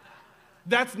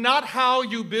 That's not how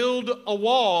you build a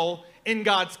wall in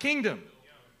God's kingdom.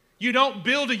 You don't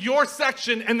build your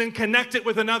section and then connect it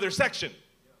with another section.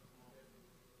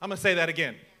 I'm going to say that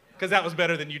again, because that was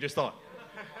better than you just thought.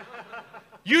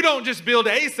 You don't just build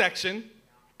a section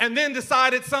and then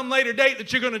decide at some later date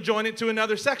that you're going to join it to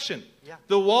another section. Yeah.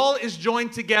 The wall is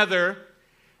joined together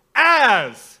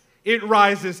as it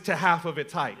rises to half of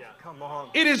its height. Yeah, come on.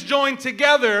 It is joined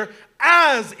together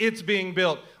as it's being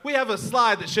built. We have a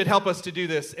slide that should help us to do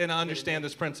this and understand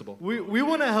this principle. We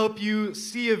want to help you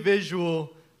see a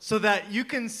visual so that you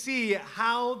can see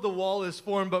how the wall is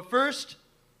formed. But first,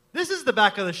 this is the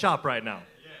back of the shop right now.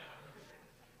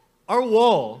 Our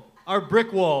wall, our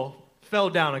brick wall, fell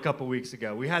down a couple weeks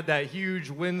ago. We had that huge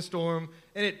windstorm,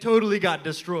 and it totally got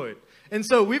destroyed. And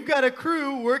so we've got a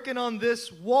crew working on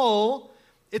this wall.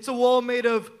 It's a wall made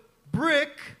of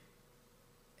brick,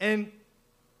 and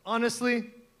honestly,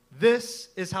 this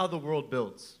is how the world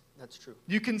builds. That's true.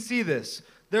 You can see this.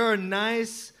 There are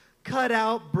nice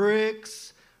cut-out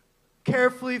bricks,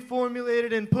 carefully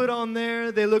formulated and put on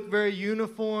there. They look very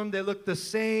uniform. They look the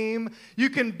same. You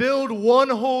can build one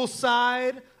whole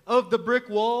side of the brick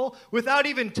wall without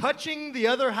even touching the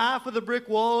other half of the brick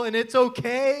wall, and it's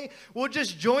okay. We'll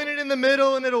just join it in the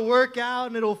middle, and it'll work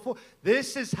out, and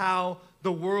this is how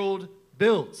the world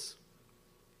builds.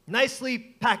 Nicely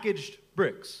packaged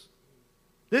bricks.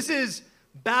 This is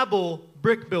Babel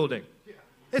brick building.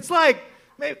 It's like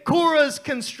Korah's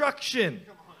construction.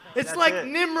 It's like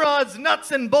Nimrod's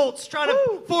nuts and bolts trying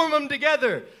to form them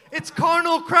together. It's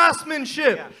carnal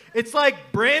craftsmanship. Yeah. It's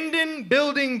like Brandon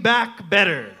building back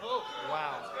better. Oh,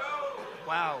 wow.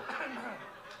 Wow.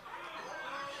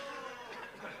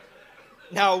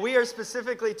 Now, we are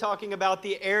specifically talking about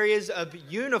the areas of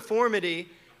uniformity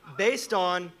based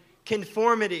on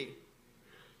conformity.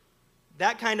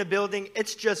 That kind of building,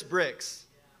 it's just bricks.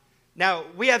 Now,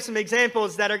 we have some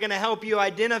examples that are going to help you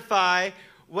identify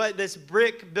what this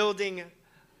brick building,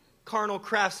 carnal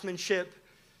craftsmanship,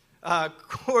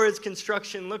 Korah's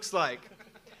construction looks like.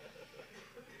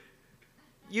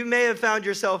 You may have found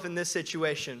yourself in this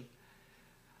situation.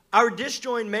 Our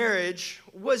disjoined marriage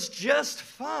was just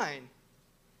fine.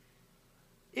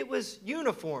 It was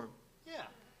uniform. Yeah.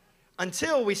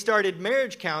 Until we started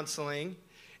marriage counseling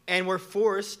and were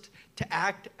forced to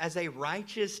act as a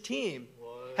righteous team.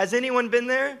 What? Has anyone been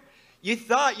there? You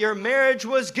thought your marriage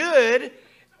was good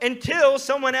until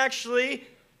someone actually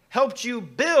helped you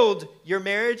build your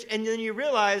marriage, and then you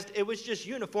realized it was just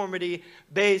uniformity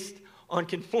based on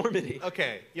conformity.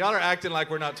 Okay, y'all are acting like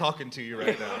we're not talking to you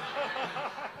right now.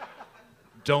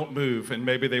 Don't move, and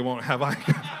maybe they won't have eye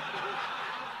contact.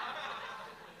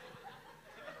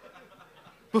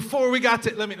 Before we got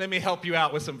to, let me help you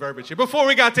out with some verbiage here. Before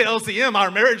we got to LCM,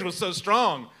 our marriage was so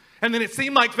strong, and then it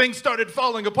seemed like things started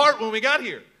falling apart when we got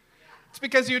here. It's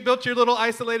because you had built your little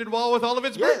isolated wall with all of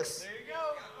its bricks. There you go.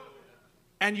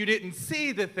 And you didn't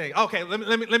see the thing. Okay, let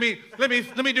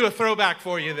me do a throwback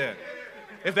for you then.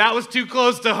 If that was too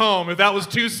close to home, if that was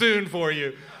too soon for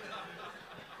you.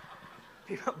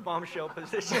 Bombshell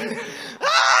position.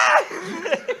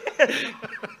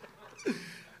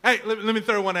 Hey, let me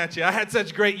throw one at you. I had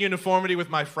such great uniformity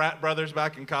with my frat brothers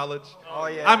back in college. Oh,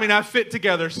 yeah. I mean, I fit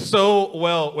together so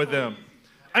well with them.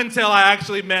 Until I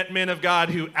actually met men of God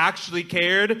who actually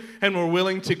cared and were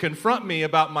willing to confront me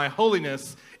about my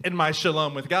holiness and my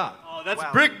shalom with God. Oh, that's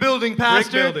brick building,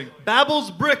 Pastor. Brick building. Babel's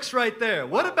bricks right there.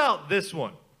 What about this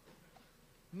one?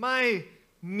 My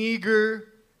meager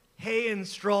hay and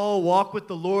straw walk with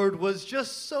the Lord was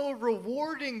just so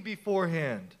rewarding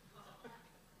beforehand.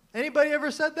 Anybody ever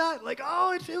said that? Like,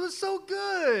 oh, it was so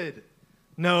good.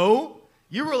 No,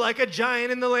 You were like a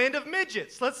giant in the land of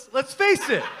midgets. Let's face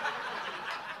it.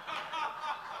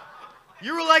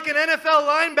 You were like an NFL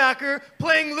linebacker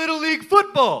playing Little League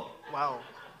football. Wow.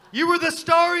 You were the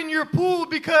star in your pool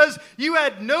because you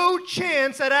had no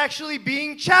chance at actually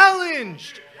being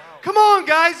challenged. Wow. Come on,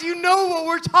 guys. You know what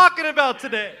we're talking about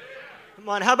today. Come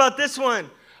on. How about this one?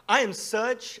 I am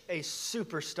such a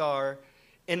superstar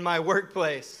in my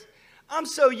workplace. I'm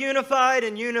so unified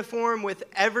and uniform with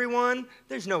everyone.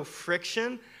 There's no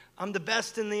friction. I'm the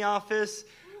best in the office.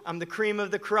 I'm the cream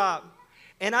of the crop.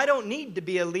 And I don't need to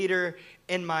be a leader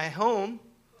in my home.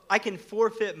 I can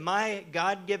forfeit my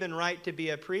God-given right to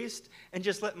be a priest and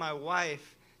just let my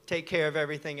wife take care of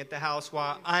everything at the house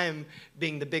while I'm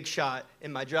being the big shot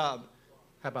in my job.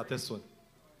 How about this one?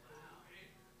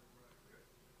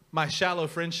 My shallow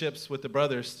friendships with the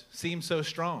brothers seem so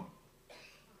strong,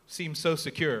 seem so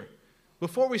secure.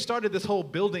 Before we started this whole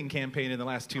building campaign in the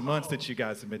last 2 months that you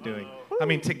guys have been doing, I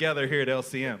mean, together here at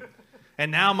LCM.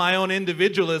 And now my own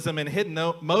individualism and hidden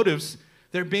motives,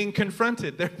 they're being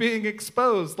confronted. They're being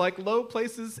exposed like low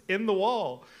places in the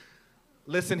wall.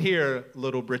 Listen here,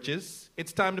 little britches.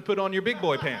 It's time to put on your big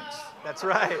boy pants. That's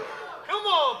right. Come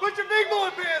on, put your big boy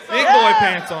pants on. Big boy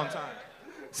pants on time.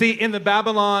 See, in the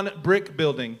Babylon brick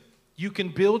building, you can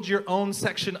build your own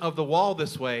section of the wall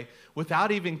this way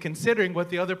without even considering what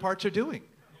the other parts are doing.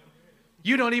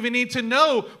 You don't even need to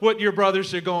know what your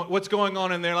brothers are what's going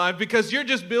on in their life because you're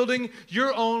just building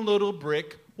your own little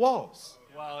brick walls.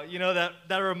 Wow, you know,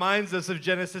 that reminds us of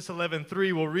Genesis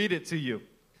 11:3. We'll read it to you.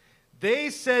 They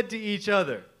said to each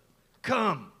other,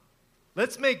 "Come,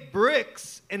 let's make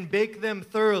bricks and bake them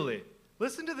thoroughly."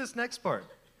 Listen to this next part.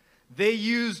 They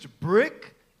used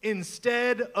brick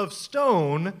instead of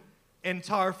stone and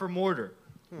tar for mortar.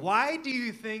 Why do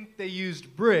you think they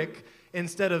used brick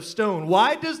instead of stone?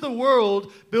 Why does the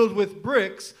world build with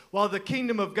bricks while the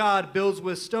kingdom of God builds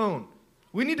with stone?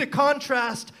 We need to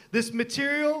contrast this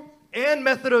material and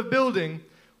method of building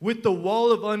with the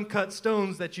wall of uncut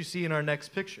stones that you see in our next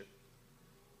picture.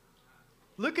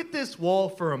 Look at this wall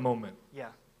for a moment. Yeah.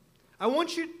 I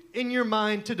want you in your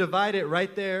mind to divide it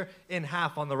right there in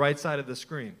half on the right side of the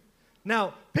screen.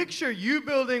 Now, picture you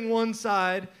building one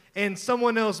side and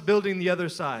someone else building the other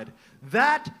side.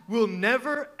 That will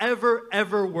never, ever,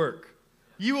 ever work.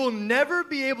 You will never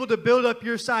be able to build up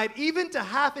your side even to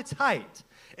half its height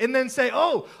and then say,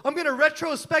 oh, I'm going to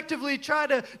retrospectively try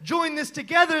to join this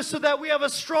together so that we have a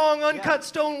strong, uncut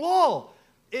stone wall.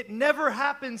 It never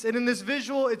happens. And in this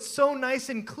visual, it's so nice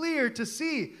and clear to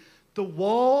see. The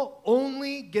wall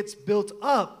only gets built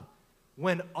up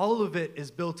when all of it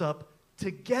is built up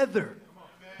together.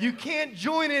 You can't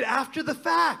join it after the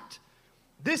fact.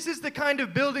 This is the kind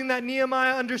of building that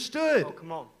Nehemiah understood. Oh,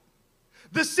 come on.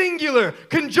 The singular,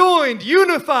 conjoined,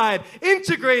 unified,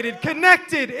 integrated,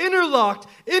 connected, interlocked,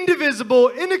 indivisible,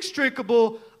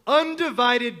 inextricable,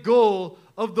 undivided goal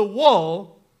of the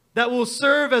wall that will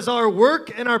serve as our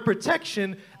work and our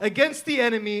protection against the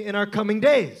enemy in our coming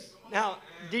days. Now,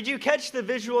 did you catch the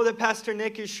visual that Pastor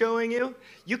Nick is showing you?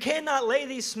 You cannot lay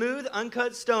these smooth,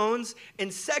 uncut stones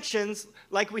in sections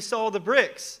like we saw the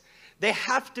bricks. They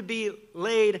have to be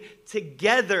laid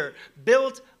together,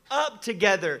 built up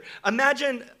together.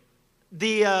 Imagine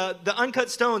the uncut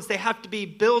stones. They have to be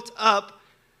built up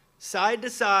side to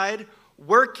side,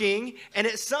 working. And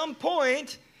at some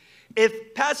point,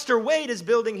 if Pastor Wade is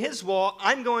building his wall,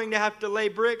 I'm going to have to lay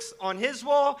bricks on his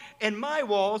wall and my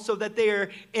wall so that they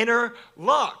are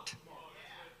interlocked.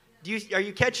 Are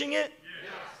you catching it?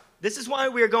 Yes. This is why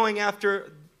we are going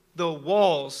after the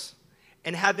walls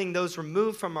and having those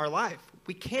removed from our life.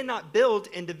 We cannot build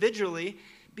individually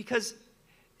because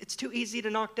it's too easy to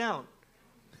knock down.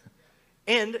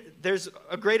 And there's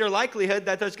a greater likelihood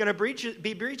that there's going to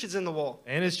be breaches in the wall.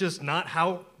 And it's just not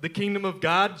how the kingdom of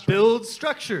God builds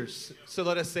structures. So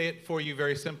let us say it for you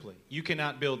very simply. You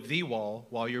cannot build the wall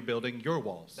while you're building your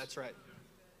walls. That's right.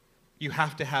 You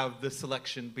have to have the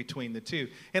selection between the two.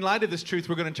 In light of this truth,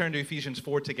 we're going to turn to Ephesians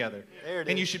 4 together. There it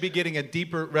and is. you should be getting a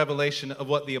deeper revelation of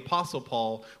what the Apostle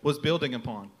Paul was building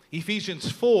upon.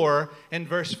 Ephesians 4 and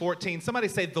verse 14. Somebody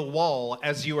say the wall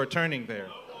as you are turning there.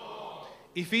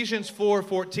 Ephesians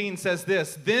 4:14 says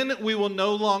this, "Then we will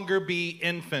no longer be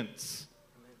infants,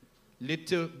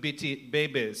 little bitty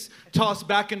babies, tossed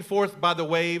back and forth by the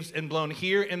waves and blown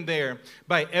here and there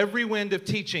by every wind of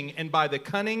teaching and by the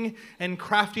cunning and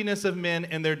craftiness of men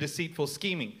and their deceitful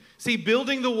scheming." See,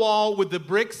 building the wall with the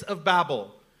bricks of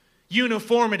Babel,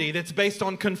 uniformity that's based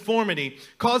on conformity,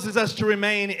 causes us to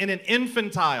remain in an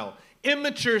infantile,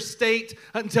 immature state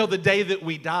until the day that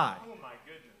we die.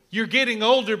 You're getting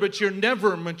older, but you're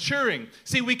never maturing.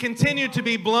 See, we continue to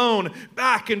be blown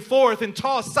back and forth and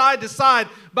tossed side to side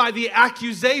by the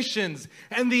accusations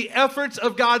and the efforts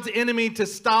of God's enemy to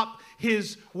stop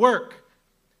his work.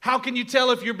 How can you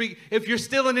tell if you're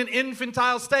still in an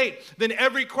infantile state? Then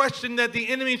every question that the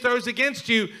enemy throws against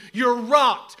you, you're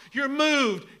rocked, you're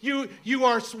moved, you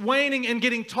are waning and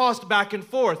getting tossed back and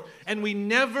forth. And we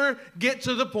never get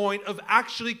to the point of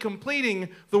actually completing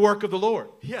the work of the Lord.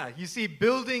 Yeah, you see,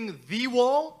 building the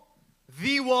wall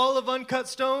of uncut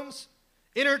stones,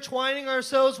 intertwining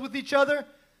ourselves with each other,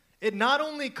 it not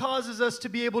only causes us to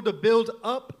be able to build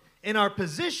up in our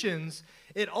positions,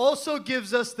 it also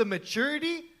gives us the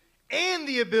maturity and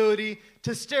the ability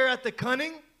to stare at the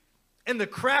cunning and the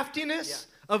craftiness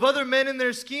of other men in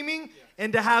their scheming,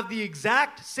 and to have the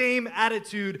exact same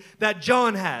attitude that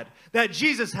John had, that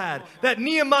Jesus had, that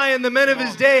Nehemiah and the men of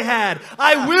his day had.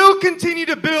 I will continue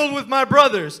to build with my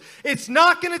brothers. It's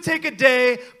not going to take a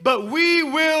day, but we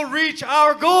will reach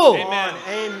our goal. Amen.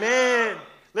 Amen.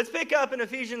 Let's pick up in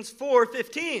Ephesians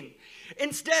 4:15.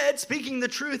 Instead, speaking the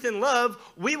truth in love,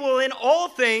 we will in all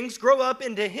things grow up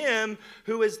into him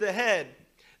who is the head.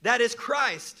 That is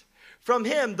Christ. From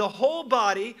him, the whole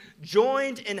body,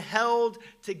 joined and held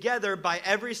together by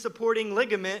every supporting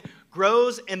ligament,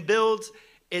 grows and builds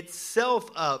itself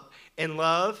up in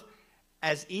love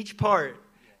as each part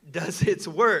does its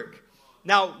work.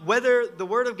 Now, whether the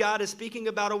Word of God is speaking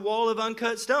about a wall of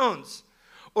uncut stones,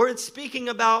 or it's speaking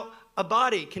about a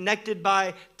body connected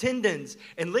by tendons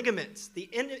and ligaments, the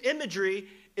imagery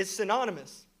is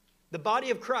synonymous. The body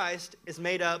of Christ is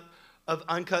made up of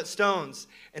uncut stones.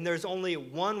 And there's only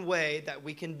one way that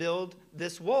we can build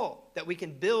this wall, that we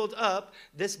can build up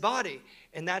this body,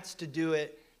 and that's to do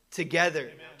it together.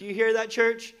 Amen. Do you hear that,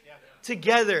 church? Yeah.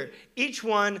 Together, each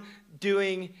one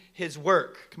doing his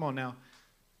work. Come on now.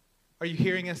 Are you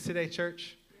hearing us today,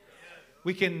 church?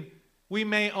 Yes. We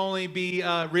may only be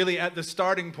really at the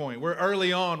starting point. We're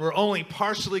early on. We're only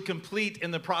partially complete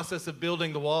in the process of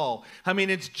building the wall. I mean,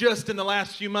 it's just in the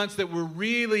last few months that we're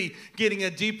really getting a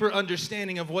deeper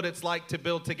understanding of what it's like to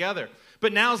build together.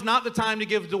 But now's not the time to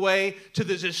give way to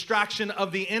the distraction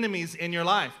of the enemies in your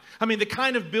life. I mean, the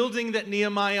kind of building that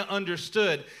Nehemiah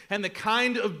understood and the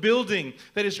kind of building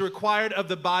that is required of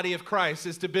the body of Christ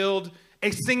is to build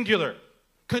a singular,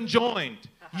 conjoined,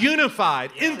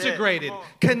 unified, integrated,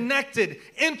 connected,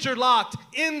 interlocked,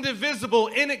 indivisible,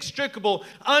 inextricable,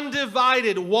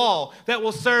 undivided wall that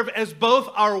will serve as both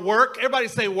our work, everybody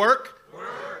say work,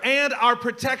 and our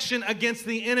protection against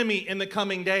the enemy in the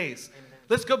coming days. Amen.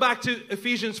 Let's go back to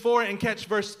Ephesians 4 and catch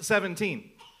verse 17.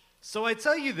 So I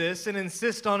tell you this and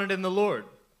insist on it in the Lord,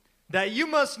 that you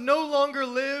must no longer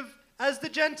live as the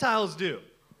Gentiles do.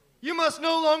 You must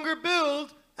no longer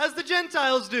build as the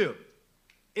Gentiles do,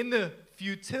 in the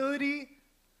futility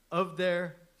of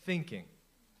their thinking.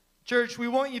 Church, we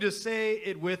want you to say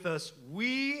it with us.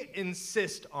 We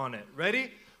insist on it.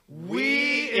 Ready?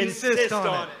 We insist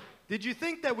on it. Did you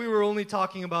think that we were only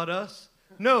talking about us?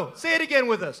 No. Say it again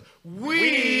with us.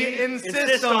 We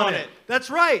insist on it.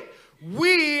 That's right.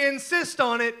 We insist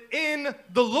on it in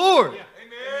the Lord. Yeah.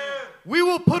 Amen. We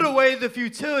will put away the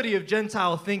futility of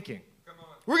Gentile thinking.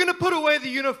 We're going to put away the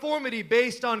uniformity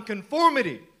based on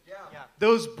conformity.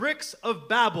 Those bricks of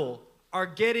Babel are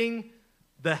getting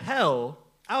the hell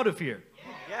out of here.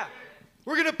 Yeah.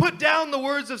 We're going to put down the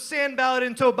words of Sanballat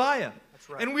and Tobiah. That's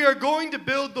right. And we are going to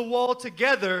build the wall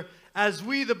together as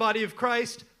we, the body of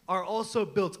Christ, are also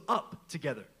built up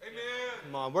together. Amen.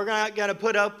 Come on, we're not going to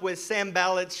put up with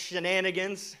Sanballat's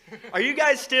shenanigans. Are you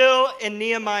guys still in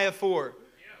Nehemiah 4?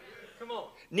 Yeah. Come on.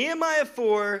 Nehemiah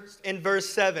 4 in verse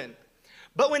 7.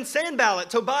 But when Sanballat,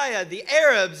 Tobiah, the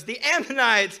Arabs, the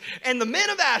Ammonites, and the men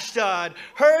of Ashdod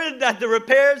heard that the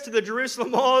repairs to the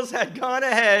Jerusalem walls had gone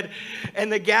ahead and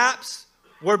the gaps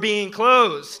were being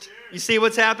closed. You see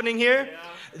what's happening here?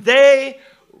 Yeah. They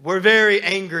were very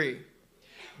angry.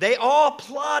 They all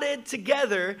plotted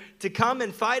together to come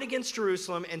and fight against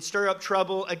Jerusalem and stir up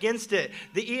trouble against it.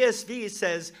 The ESV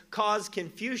says cause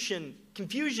confusion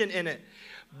in it.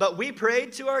 But we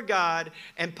prayed to our God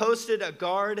and posted a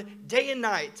guard day and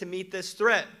night to meet this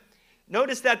threat.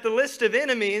 Notice that the list of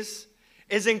enemies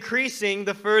is increasing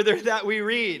the further that we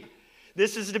read.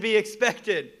 This is to be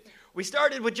expected. We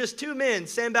started with just two men,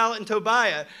 Sanballat and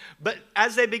Tobiah, but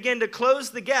as they begin to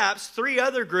close the gaps, three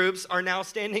other groups are now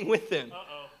standing with them.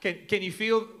 Can you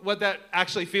feel what that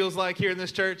actually feels like here in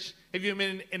this church? Have you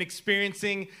been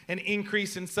experiencing an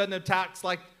increase in sudden attacks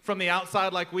like from the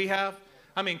outside like we have?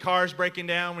 I mean, cars breaking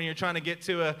down when you're trying to get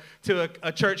to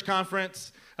a church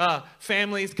conference,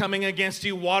 families coming against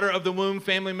you, water of the womb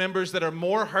family members that are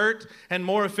more hurt and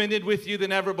more offended with you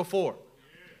than ever before.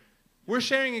 We're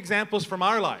sharing examples from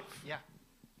our life. Yeah.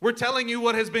 We're telling you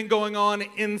what has been going on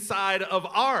inside of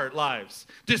our lives.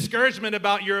 Discouragement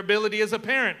about your ability as a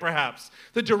parent, perhaps.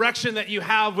 The direction that you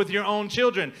have with your own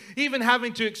children. Even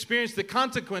having to experience the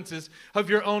consequences of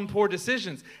your own poor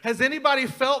decisions. Has anybody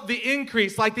felt the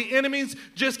increase, like the enemies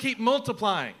just keep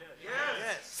multiplying?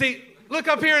 Yes. See, look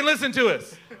up here and listen to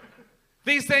us.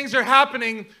 These things are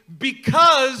happening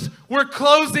because we're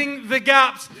closing the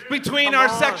gaps between our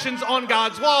sections on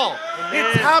God's wall.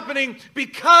 It's happening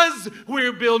because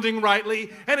we're building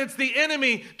rightly, and it's the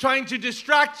enemy trying to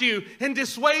distract you and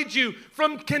dissuade you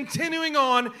from continuing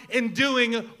on and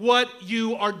doing what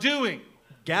you are doing.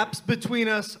 Gaps between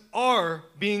us are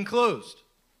being closed.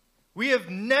 We have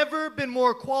never been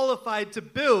more qualified to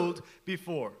build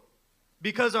before,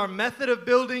 because our method of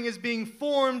building is being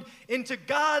formed into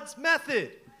God's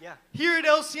method. Yeah. Here at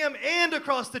LCM and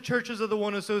across the churches of the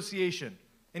One Association.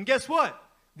 And guess what?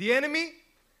 The enemy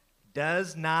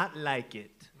does not like it.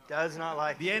 Does not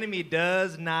like The it. enemy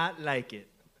does not like it.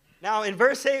 Now, in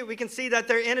verse 8, we can see that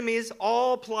their enemies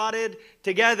all plotted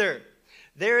together.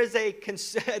 They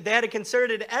had a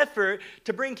concerted effort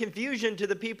to bring confusion to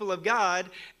the people of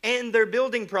God and their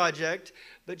building project.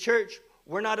 But church,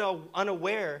 we're not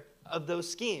unaware of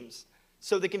those schemes.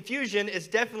 So the confusion is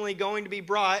definitely going to be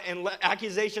brought and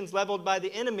accusations leveled by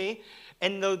the enemy.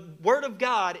 And the Word of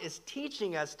God is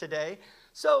teaching us today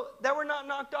so that we're not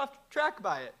knocked off track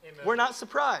by it. Amen. We're not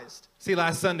surprised. See,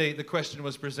 last Sunday, the question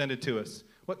was presented to us.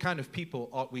 What kind of people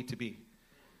ought we to be?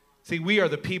 See, we are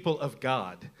the people of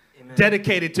God. Amen.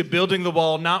 Dedicated to building the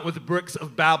wall, not with bricks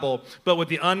of Babel, but with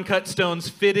the uncut stones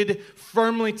fitted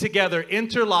firmly together,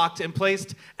 interlocked and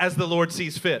placed as the Lord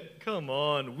sees fit. Come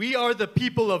on. We are the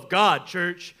people of God,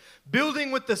 church.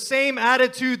 Building with the same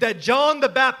attitude that John the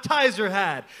Baptizer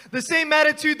had. The same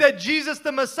attitude that Jesus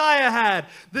the Messiah had.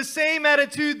 The same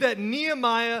attitude that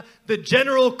Nehemiah, the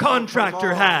general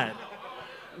contractor, had.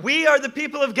 We are the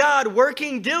people of God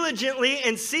working diligently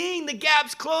and seeing the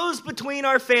gaps close between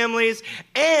our families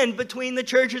and between the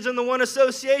churches and the One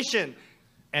Association.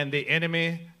 And the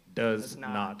enemy does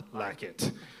not like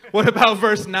it. What about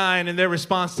verse 9 and their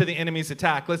response to the enemy's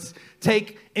attack? Let's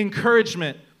take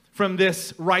encouragement from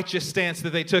this righteous stance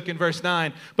that they took in verse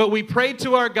 9. But we prayed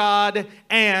to our God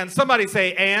and, somebody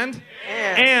say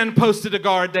and posted a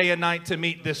guard day and night to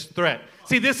meet this threat.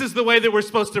 See, this is the way that we're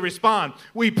supposed to respond.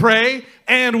 We pray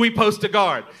and we post a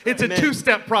guard. It's Amen. A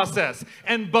two-step process,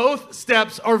 and both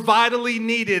steps are vitally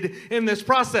needed in this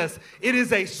process. It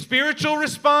is a spiritual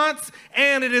response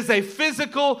and it is a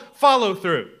physical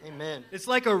follow-through. Amen. It's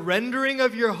like a rendering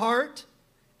of your heart,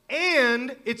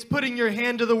 and it's putting your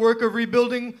hand to the work of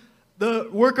rebuilding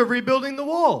the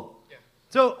wall. Yeah.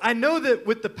 So I know that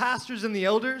with the pastors and the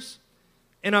elders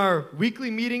in our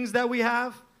weekly meetings that we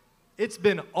have, it's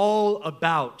been all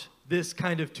about this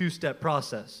kind of two-step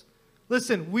process.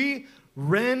 Listen, we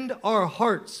rend our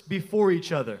hearts before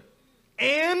each other,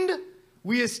 and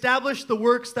we establish the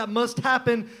works that must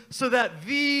happen so that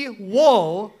the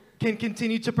wall can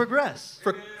continue to progress.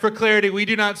 For clarity, we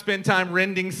do not spend time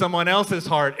rending someone else's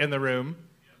heart in the room.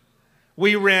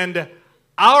 We rend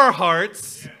our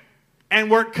hearts and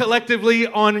work collectively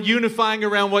on unifying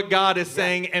around what God is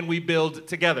saying, and we build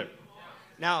together.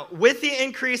 Now, with the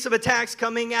increase of attacks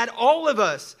coming at all of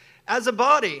us as a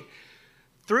body,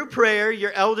 through prayer,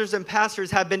 your elders and pastors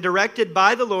have been directed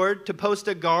by the Lord to post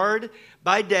a guard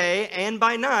by day and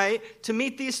by night to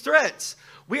meet these threats.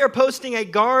 We are posting a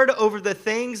guard over the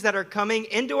things that are coming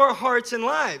into our hearts and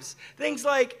lives. Things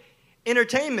like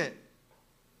entertainment.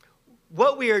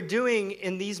 What we are doing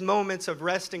in these moments of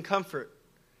rest and comfort.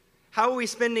 How are we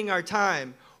spending our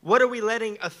time? What are we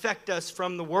letting affect us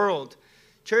from the world?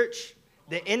 Church,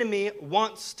 the enemy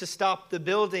wants to stop the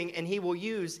building, and he will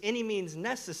use any means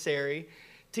necessary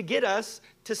to get us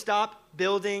to stop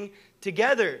building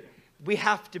together. We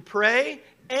have to pray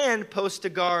and post a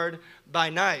guard by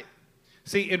night.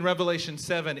 See, in Revelation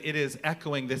 7, it is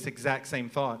echoing this exact same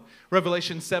thought.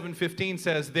 Revelation 7:15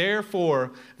 says,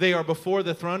 "Therefore they are before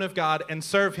the throne of God and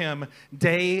serve him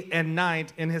day and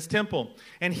night in his temple.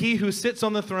 And he who sits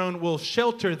on the throne will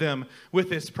shelter them with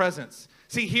his presence."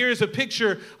 See, here's a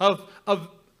picture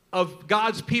of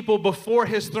God's people before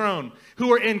his throne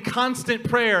who are in constant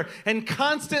prayer and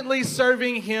constantly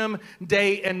serving him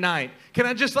day and night. Can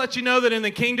I just let you know that in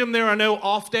the kingdom there are no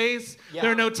off days? Yeah.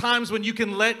 There are no times when you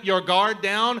can let your guard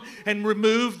down and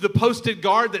remove the posted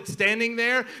guard that's standing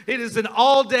there. It is an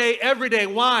all day, every day.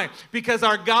 Why? Because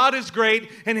our God is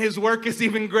great and his work is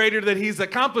even greater that he's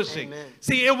accomplishing. Amen.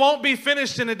 See, it won't be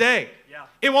finished in a day. Yeah.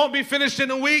 It won't be finished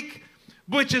in a week.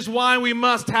 which is why we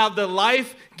must have the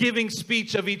life-giving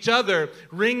speech of each other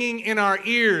ringing in our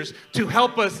ears to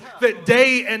help us that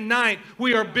day and night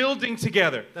we are building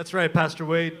together. That's right, Pastor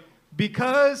Wade.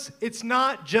 Because it's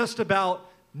not just about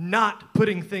not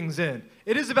putting things in.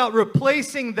 It is about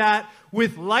replacing that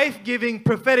with life-giving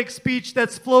prophetic speech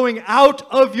that's flowing out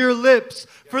of your lips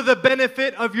for the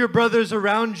benefit of your brothers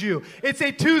around you. It's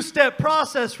a two-step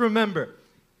process, remember.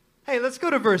 Hey, let's go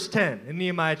to verse 10 in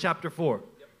Nehemiah chapter 4.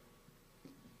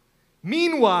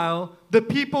 Meanwhile, the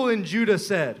people in Judah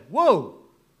said, whoa,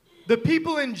 the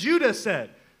people in Judah said.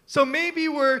 So maybe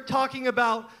we're talking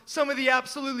about some of the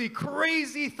absolutely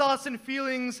crazy thoughts and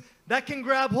feelings that can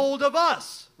grab hold of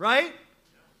us, right?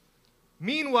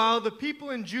 Meanwhile, the people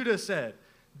in Judah said,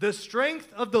 the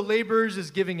strength of the laborers is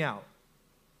giving out,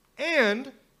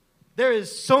 and there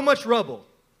is so much rubble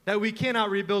that we cannot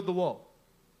rebuild the wall.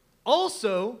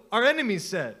 Also, our enemies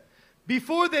said,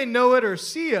 before they know it or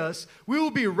see us, we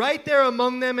will be right there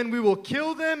among them, and we will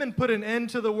kill them and put an end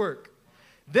to the work.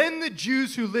 Then the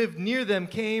Jews who lived near them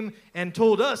came and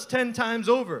told us 10 times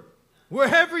over,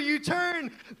 wherever you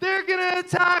turn, they're going to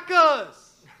attack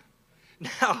us.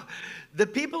 Now, the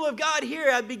people of God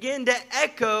here have begun to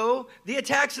echo the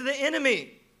attacks of the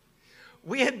enemy.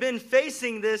 We have been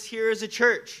facing this here as a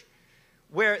church,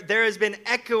 where there has been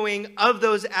echoing of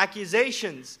those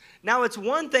accusations. Now, it's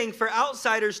one thing for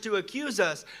outsiders to accuse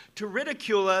us, to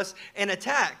ridicule us, and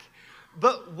attack.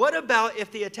 But what about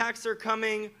if the attacks are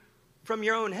coming from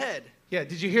your own head? Yeah,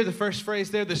 did you hear the first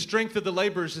phrase there? The strength of the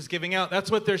laborers is giving out.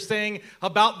 That's what they're saying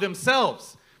about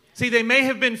themselves. See, they may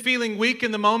have been feeling weak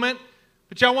in the moment,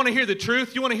 but y'all want to hear the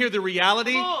truth? You want to hear the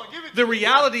reality? The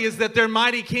reality is that their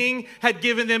mighty king had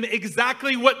given them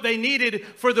exactly what they needed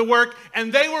for the work,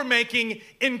 and they were making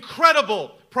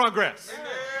incredible progress.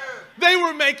 They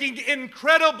were making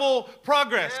incredible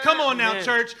progress. Come on now,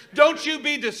 church. Don't you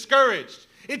be discouraged.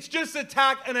 It's just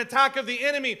an attack of the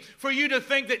enemy for you to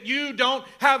think that you don't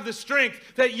have the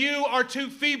strength, that you are too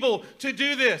feeble to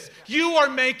do this. You are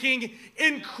making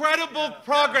incredible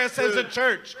progress as a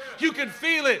church. You can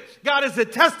feel it. God has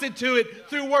attested to it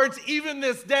through words even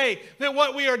this day, that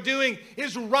what we are doing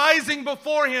is rising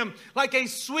before him like a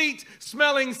sweet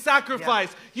smelling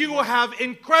sacrifice. You will have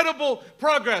incredible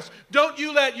progress. Don't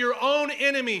you let your own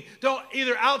enemy, don't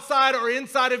either outside or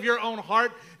inside of your own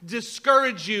heart,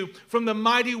 discourage you from the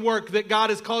mighty work that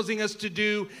God is causing us to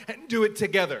do and do it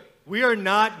together. We are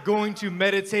not going to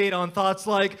meditate on thoughts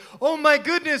like, oh my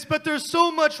goodness, but there's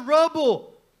so much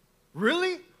rubble.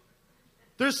 Really?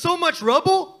 There's so much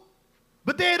rubble?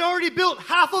 But they had already built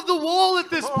half of the wall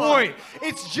at this point.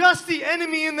 It's just the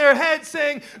enemy in their head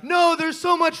saying, no, there's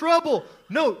so much rubble.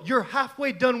 No, you're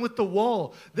halfway done with the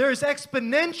wall. There's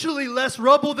exponentially less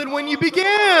rubble than when you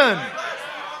began.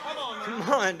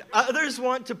 Come on. Others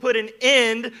want to put an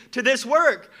end to this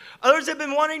work. Others have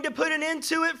been wanting to put an end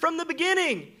to it from the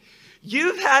beginning.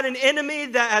 You've had an enemy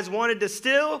that has wanted to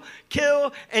steal,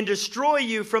 kill, and destroy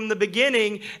you from the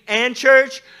beginning. And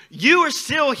church, you are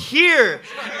still here.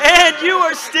 And you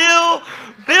are still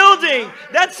building.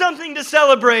 That's something to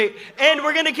celebrate. And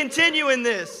we're going to continue in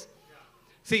this.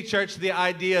 See, church, the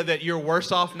idea that you're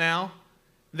worse off now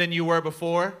than you were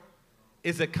before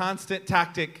is a constant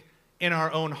tactic in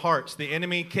our own hearts. The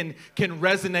enemy can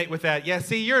resonate with that. Yeah,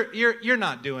 see, you're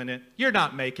not doing it. You're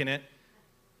not making it.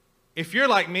 If you're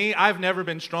like me, I've never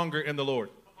been stronger in the Lord.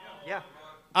 Yeah.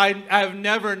 I've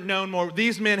never known more.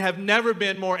 These men have never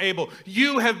been more able.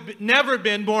 You have never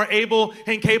been more able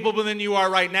and capable than you are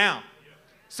right now.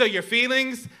 So your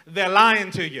feelings, they're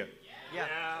lying to you. Yeah.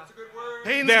 That's a good word.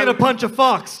 Payne's gonna punch a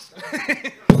fox.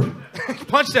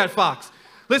 Punch that fox.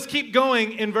 Let's keep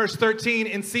going in verse 13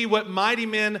 and see what mighty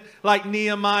men like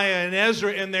Nehemiah and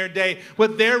Ezra in their day,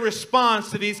 what their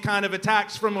response to these kind of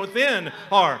attacks from within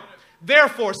are.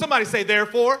 Therefore, somebody say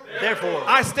therefore. Therefore.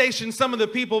 I stationed some of the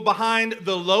people behind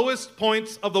the lowest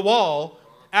points of the wall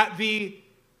at the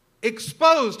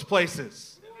exposed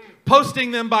places,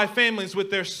 posting them by families with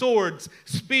their swords,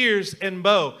 spears, and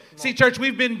bow. See, church,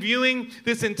 we've been viewing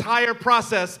this entire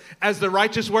process as the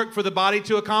righteous work for the body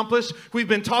to accomplish. We've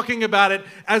been talking about it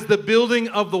as the building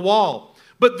of the wall.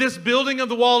 But this building of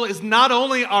the wall is not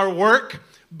only our work,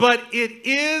 but it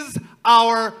is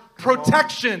our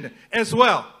protection as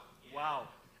well. Wow.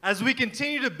 As we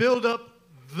continue to build up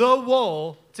the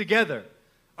wall together,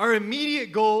 our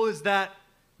immediate goal is that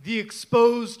the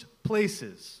exposed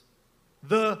places,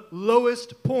 the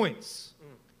lowest points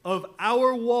of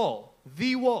our wall,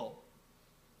 the wall,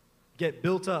 get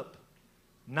built up.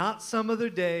 Not some other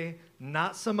day,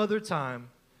 not some other time.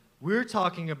 We're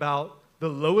talking about the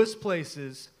lowest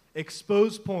places,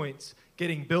 exposed points,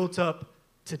 getting built up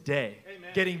today.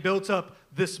 Amen. Getting built up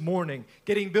this morning,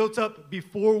 getting built up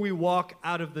before we walk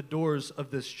out of the doors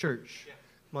of this church.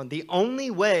 Come on, the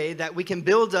only way that we can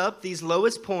build up these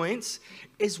lowest points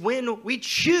is when we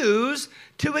choose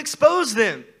to expose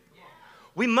them.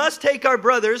 We must take our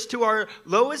brothers to our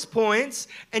lowest points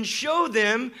and show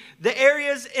them the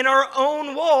areas in our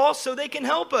own wall so they can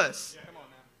help us.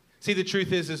 See, the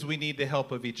truth is we need the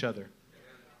help of each other.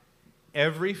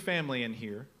 Every family in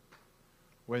here,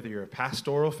 whether you're a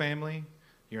pastoral family,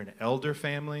 you're an elder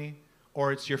family,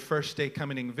 or it's your first day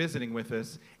coming and visiting with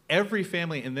us, every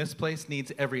family in this place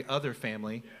needs every other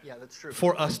family That's true.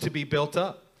 for us to be built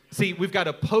up. See, we've got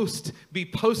to be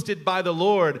posted by the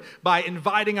Lord by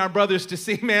inviting our brothers to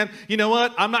see, man, you know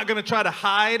what? I'm not going to try to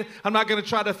hide. I'm not going to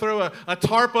try to throw a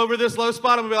tarp over this low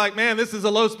spot. I'm going to be like, man, this is a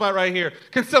low spot right here.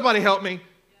 Can somebody help me?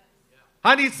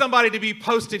 I need somebody to be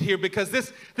posted here because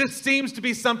this seems to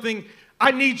be something.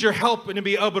 I need your help and to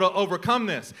be able to overcome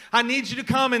this. I need you to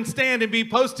come and stand and be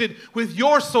posted with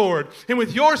your sword and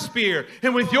with your spear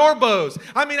and with your bows.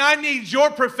 I mean, I need your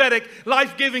prophetic,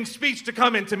 life-giving speech to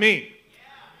come into me.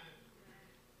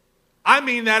 I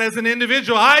mean that as an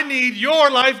individual. I need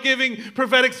your life-giving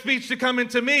prophetic speech to come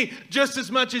into me just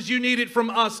as much as you need it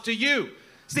from us to you.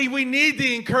 See, we need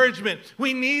the encouragement.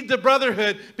 We need the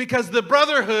brotherhood because the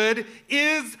brotherhood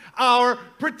is our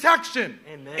protection.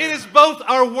 Amen. It is both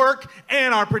our work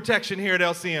and our protection here at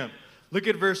LCM. Look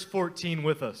at verse 14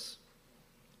 with us.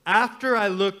 After I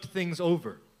looked things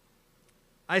over,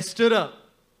 I stood up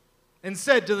and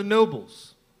said to the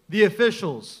nobles, the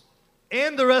officials,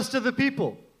 and the rest of the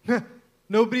people,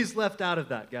 nobody's left out of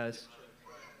that, guys.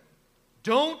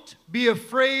 Don't be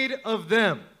afraid of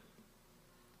them.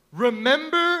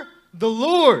 Remember the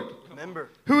Lord,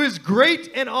 who is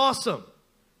great and awesome,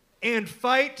 and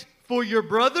fight for your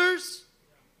brothers,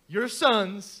 your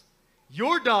sons,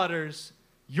 your daughters,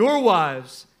 your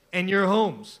wives, and your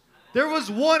homes. There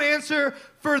was one answer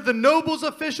for the nobles,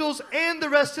 officials, and the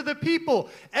rest of the people.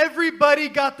 Everybody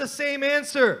got the same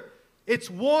answer. It's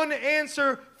one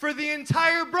answer for the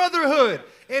entire brotherhood,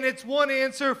 and it's one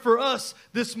answer for us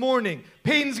this morning.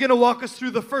 Peyton's going to walk us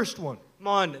through the first one. Come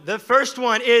on, the first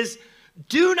one is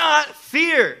do not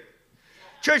fear.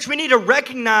 Church, we need to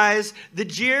recognize the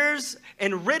jeers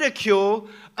and ridicule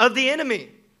of the enemy.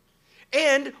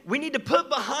 And we need to put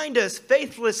behind us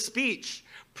faithless speech,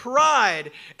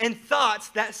 pride, and thoughts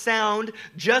that sound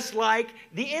just like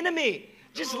the enemy.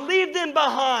 Just leave them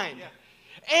behind.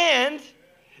 And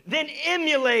then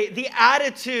emulate the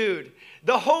attitude,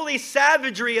 the holy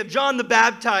savagery of John the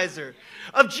Baptizer,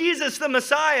 of Jesus the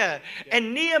Messiah,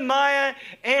 and Nehemiah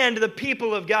and the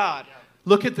people of God.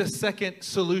 Look at the second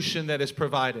solution that is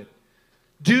provided.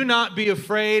 Do not be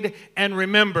afraid and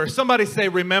remember. Somebody say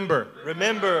remember.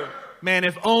 Remember. Man,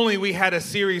 if only we had a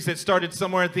series that started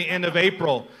somewhere at the end of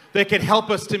April that could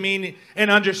help us to mean and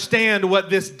understand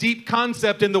what this deep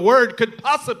concept in the Word could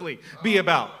possibly be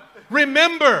about.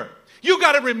 Remember. You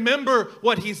got to remember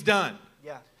what He's done.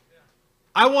 Yeah.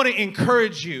 I want to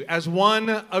encourage you as one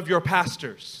of your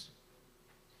pastors.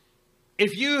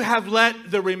 If you have let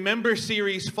the Remember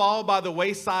series fall by the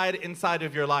wayside inside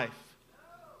of your life,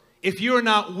 if you are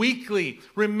not weekly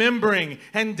remembering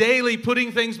and daily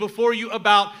putting things before you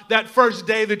about that first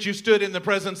day that you stood in the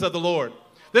presence of the Lord,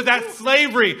 that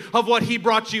slavery of what He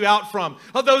brought you out from,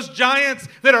 of those giants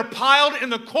that are piled in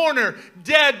the corner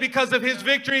dead because of His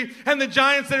victory, and the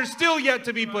giants that are still yet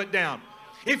to be put down.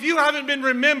 If you haven't been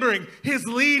remembering His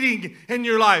leading in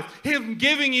your life, Him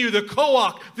giving you the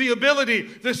koach, the ability,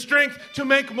 the strength to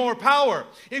make more power.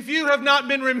 If you have not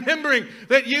been remembering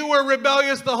that you were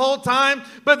rebellious the whole time,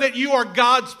 but that you are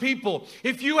God's people.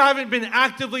 If you haven't been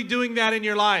actively doing that in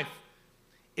your life,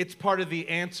 it's part of the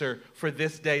answer for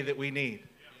this day that we need.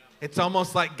 It's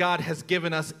almost like God has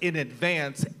given us in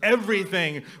advance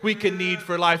everything we can need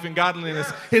for life and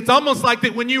godliness. It's almost like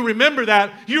that when you remember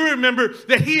that, you remember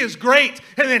that He is great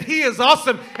and that He is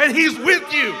awesome and He's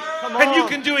with you. And you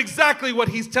can do exactly what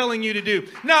He's telling you to do.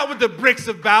 Not with the bricks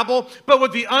of Babel, but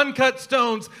with the uncut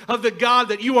stones of the God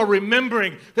that you are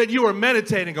remembering, that you are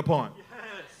meditating upon.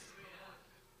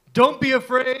 Don't be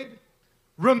afraid.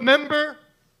 Remember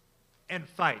and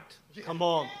fight. Come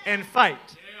on. And fight.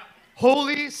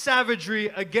 Holy savagery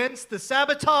against the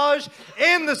sabotage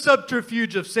and the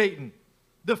subterfuge of Satan.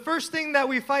 The first thing that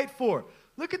we fight for.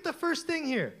 Look at the first thing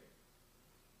here.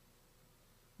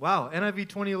 Wow, NIV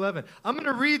 2011. I'm going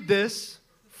to read this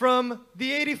from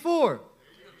the 84.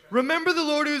 Remember the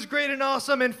Lord who is great and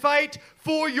awesome, and fight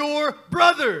for your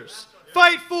brothers.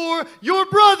 Fight for your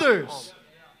brothers.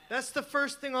 That's the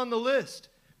first thing on the list.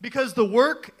 Because the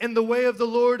work and the way of the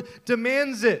Lord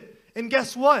demands it. And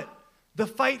guess what? The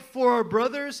fight for our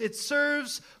brothers, it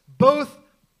serves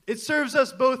It serves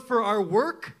us both for our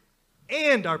work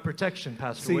and our protection,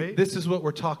 Pastor See, Wade. this is what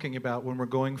we're talking about when we're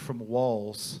going from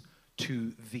walls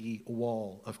to the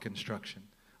wall of construction,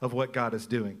 of what God is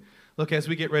doing. Look, as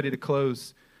we get ready to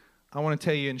close, I want to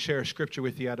tell you and share a scripture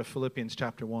with you out of Philippians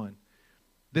chapter 1.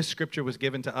 This scripture was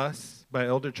given to us by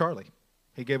Elder Charlie.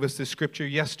 He gave us this scripture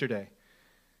yesterday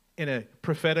in a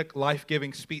prophetic,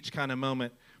 life-giving speech kind of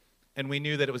moment, and we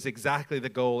knew that it was exactly the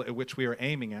goal at which we are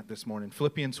aiming at this morning.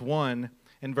 Philippians 1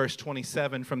 in verse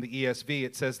 27 from the ESV,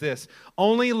 it says this,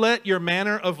 "Only let your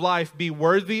manner of life be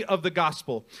worthy of the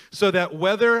gospel, so that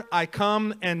whether I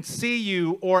come and see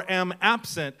you or am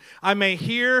absent, I may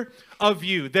hear of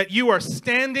you, that you are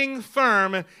standing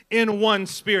firm in one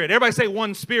spirit." Everybody say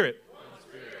one spirit. One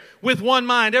spirit. With one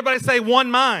mind. Everybody say one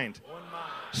mind. One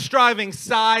mind. Striving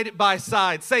side by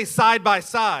side. Say side by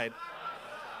side.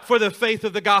 For the faith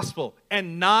of the gospel,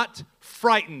 and not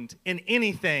frightened in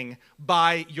anything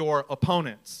by your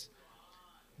opponents.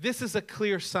 This is a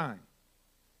clear sign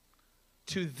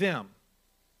to them.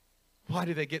 Why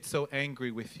do they get so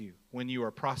angry with you when you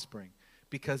are prospering?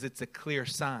 Because it's a clear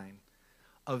sign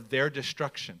of their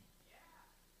destruction.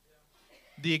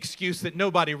 The excuse that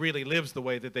nobody really lives the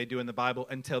way that they do in the Bible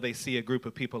until they see a group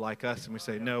of people like us and we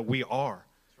say, no, we are.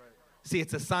 See,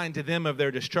 it's a sign to them of their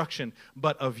destruction,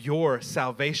 but of your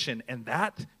salvation, and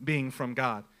that being from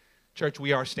God. Church,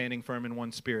 we are standing firm in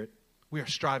one spirit. We are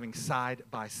striving side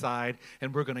by side,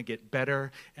 and we're going to get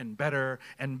better and better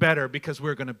and better because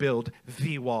we're going to build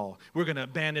the wall. We're going to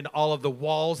abandon all of the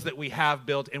walls that we have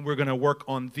built, and we're going to work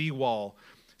on the wall.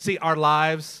 See, our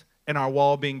lives and our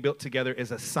wall being built together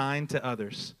is a sign to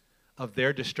others of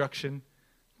their destruction,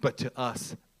 but to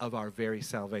us of our very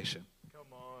salvation.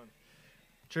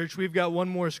 Church, we've got one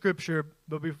more scripture,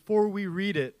 but before we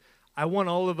read it, I want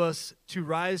all of us to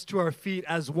rise to our feet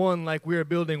as one, like we are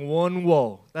building one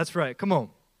wall. That's right. Come on.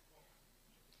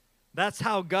 That's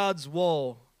how God's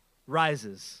wall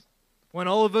rises. When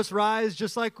all of us rise,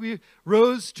 just like we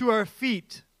rose to our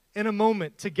feet in a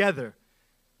moment together,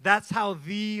 that's how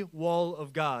the wall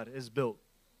of God is built.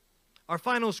 Our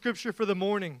final scripture for the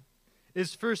morning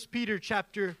is 1 Peter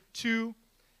chapter 2,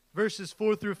 verses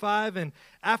 4 through 5. And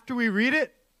after we read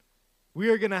it, we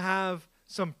are going to have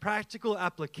some practical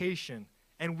application,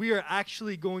 and we are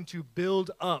actually going to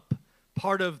build up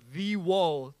part of the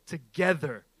wall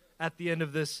together at the end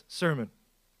of this sermon.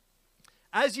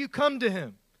 As you come to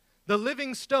him, the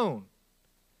living stone,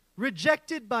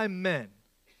 rejected by men,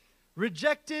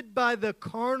 rejected by the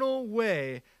carnal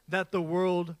way that the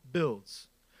world builds,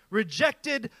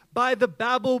 rejected by the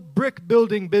Babel brick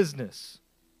building business,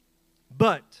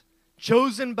 but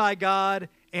chosen by God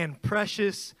and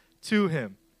precious to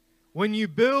him. When you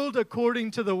build according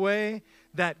to the way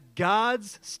that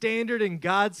God's standard and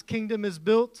God's kingdom is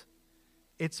built,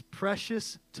 it's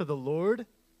precious to the Lord.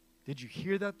 Did you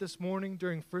hear that this morning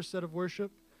during first set of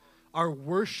worship? Our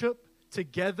worship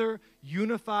together,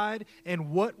 unified, and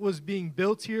what was being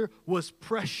built here was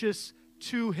precious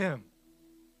to him.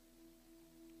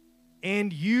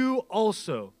 And you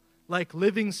also, like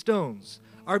living stones,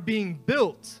 are being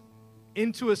built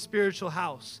into a spiritual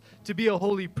house to be a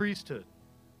holy priesthood,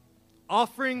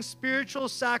 offering spiritual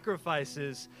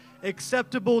sacrifices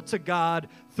acceptable to God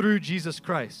through Jesus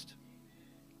Christ.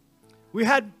 We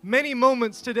had many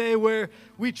moments today where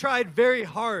we tried very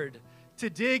hard to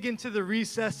dig into the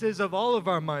recesses of all of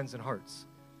our minds and hearts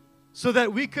so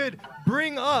that we could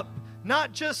bring up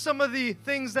not just some of the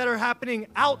things that are happening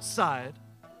outside,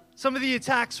 some of the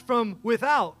attacks from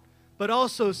without, but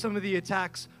also some of the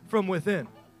attacks from within.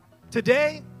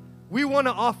 Today, we want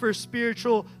to offer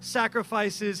spiritual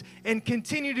sacrifices and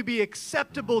continue to be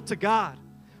acceptable to God.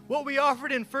 What we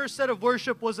offered in first set of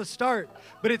worship was a start,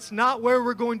 but it's not where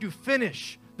we're going to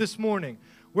finish this morning.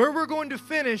 Where we're going to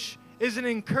finish is an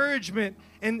encouragement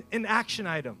and an action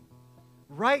item.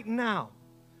 Right now,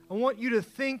 I want you to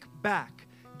think back.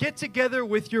 Get together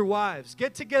with your wives.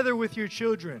 Get together with your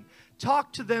children.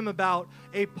 Talk to them about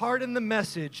a part in the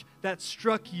message that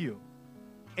struck you.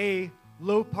 A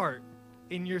low part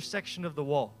in your section of the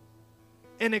wall.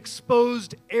 An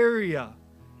exposed area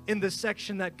in the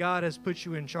section that God has put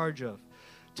you in charge of.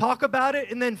 Talk about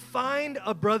it and then find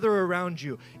a brother around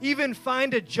you. Even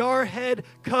find a Jarhead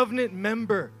covenant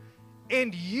member.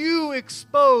 And you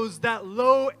expose that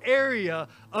low area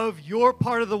of your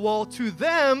part of the wall to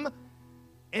them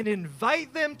and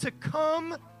invite them to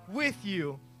come with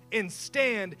you and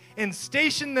stand and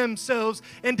station themselves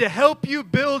and to help you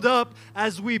build up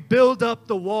as we build up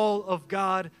the wall of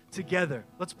God together.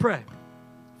 Let's pray.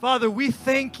 Father, we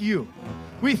thank you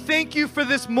We thank you for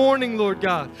this morning, Lord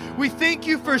God. We thank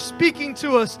you for speaking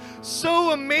to us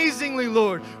so amazingly,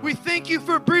 Lord. We thank you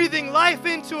for breathing life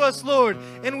into us, Lord.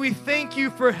 And we thank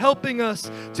you for helping us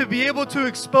to be able to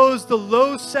expose the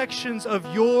low sections of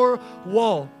your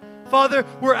wall. Father,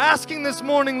 we're asking this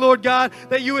morning, Lord God,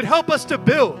 that you would help us to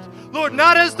build. Lord,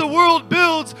 not as the world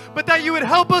builds, but that you would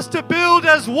help us to build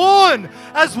as one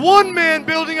man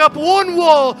building up one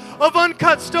wall of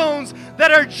uncut stones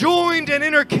that are joined and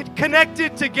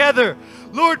interconnected together.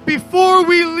 Lord, before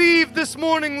we leave this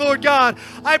morning, Lord God,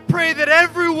 I pray that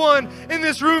everyone in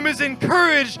this room is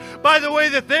encouraged by the way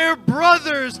that their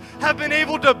brothers have been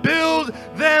able to build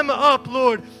them up,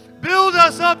 Lord. Build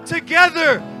us up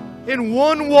together in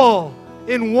one wall,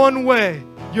 in one way,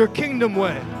 your kingdom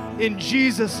way. In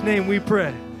Jesus' name we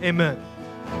pray. Amen.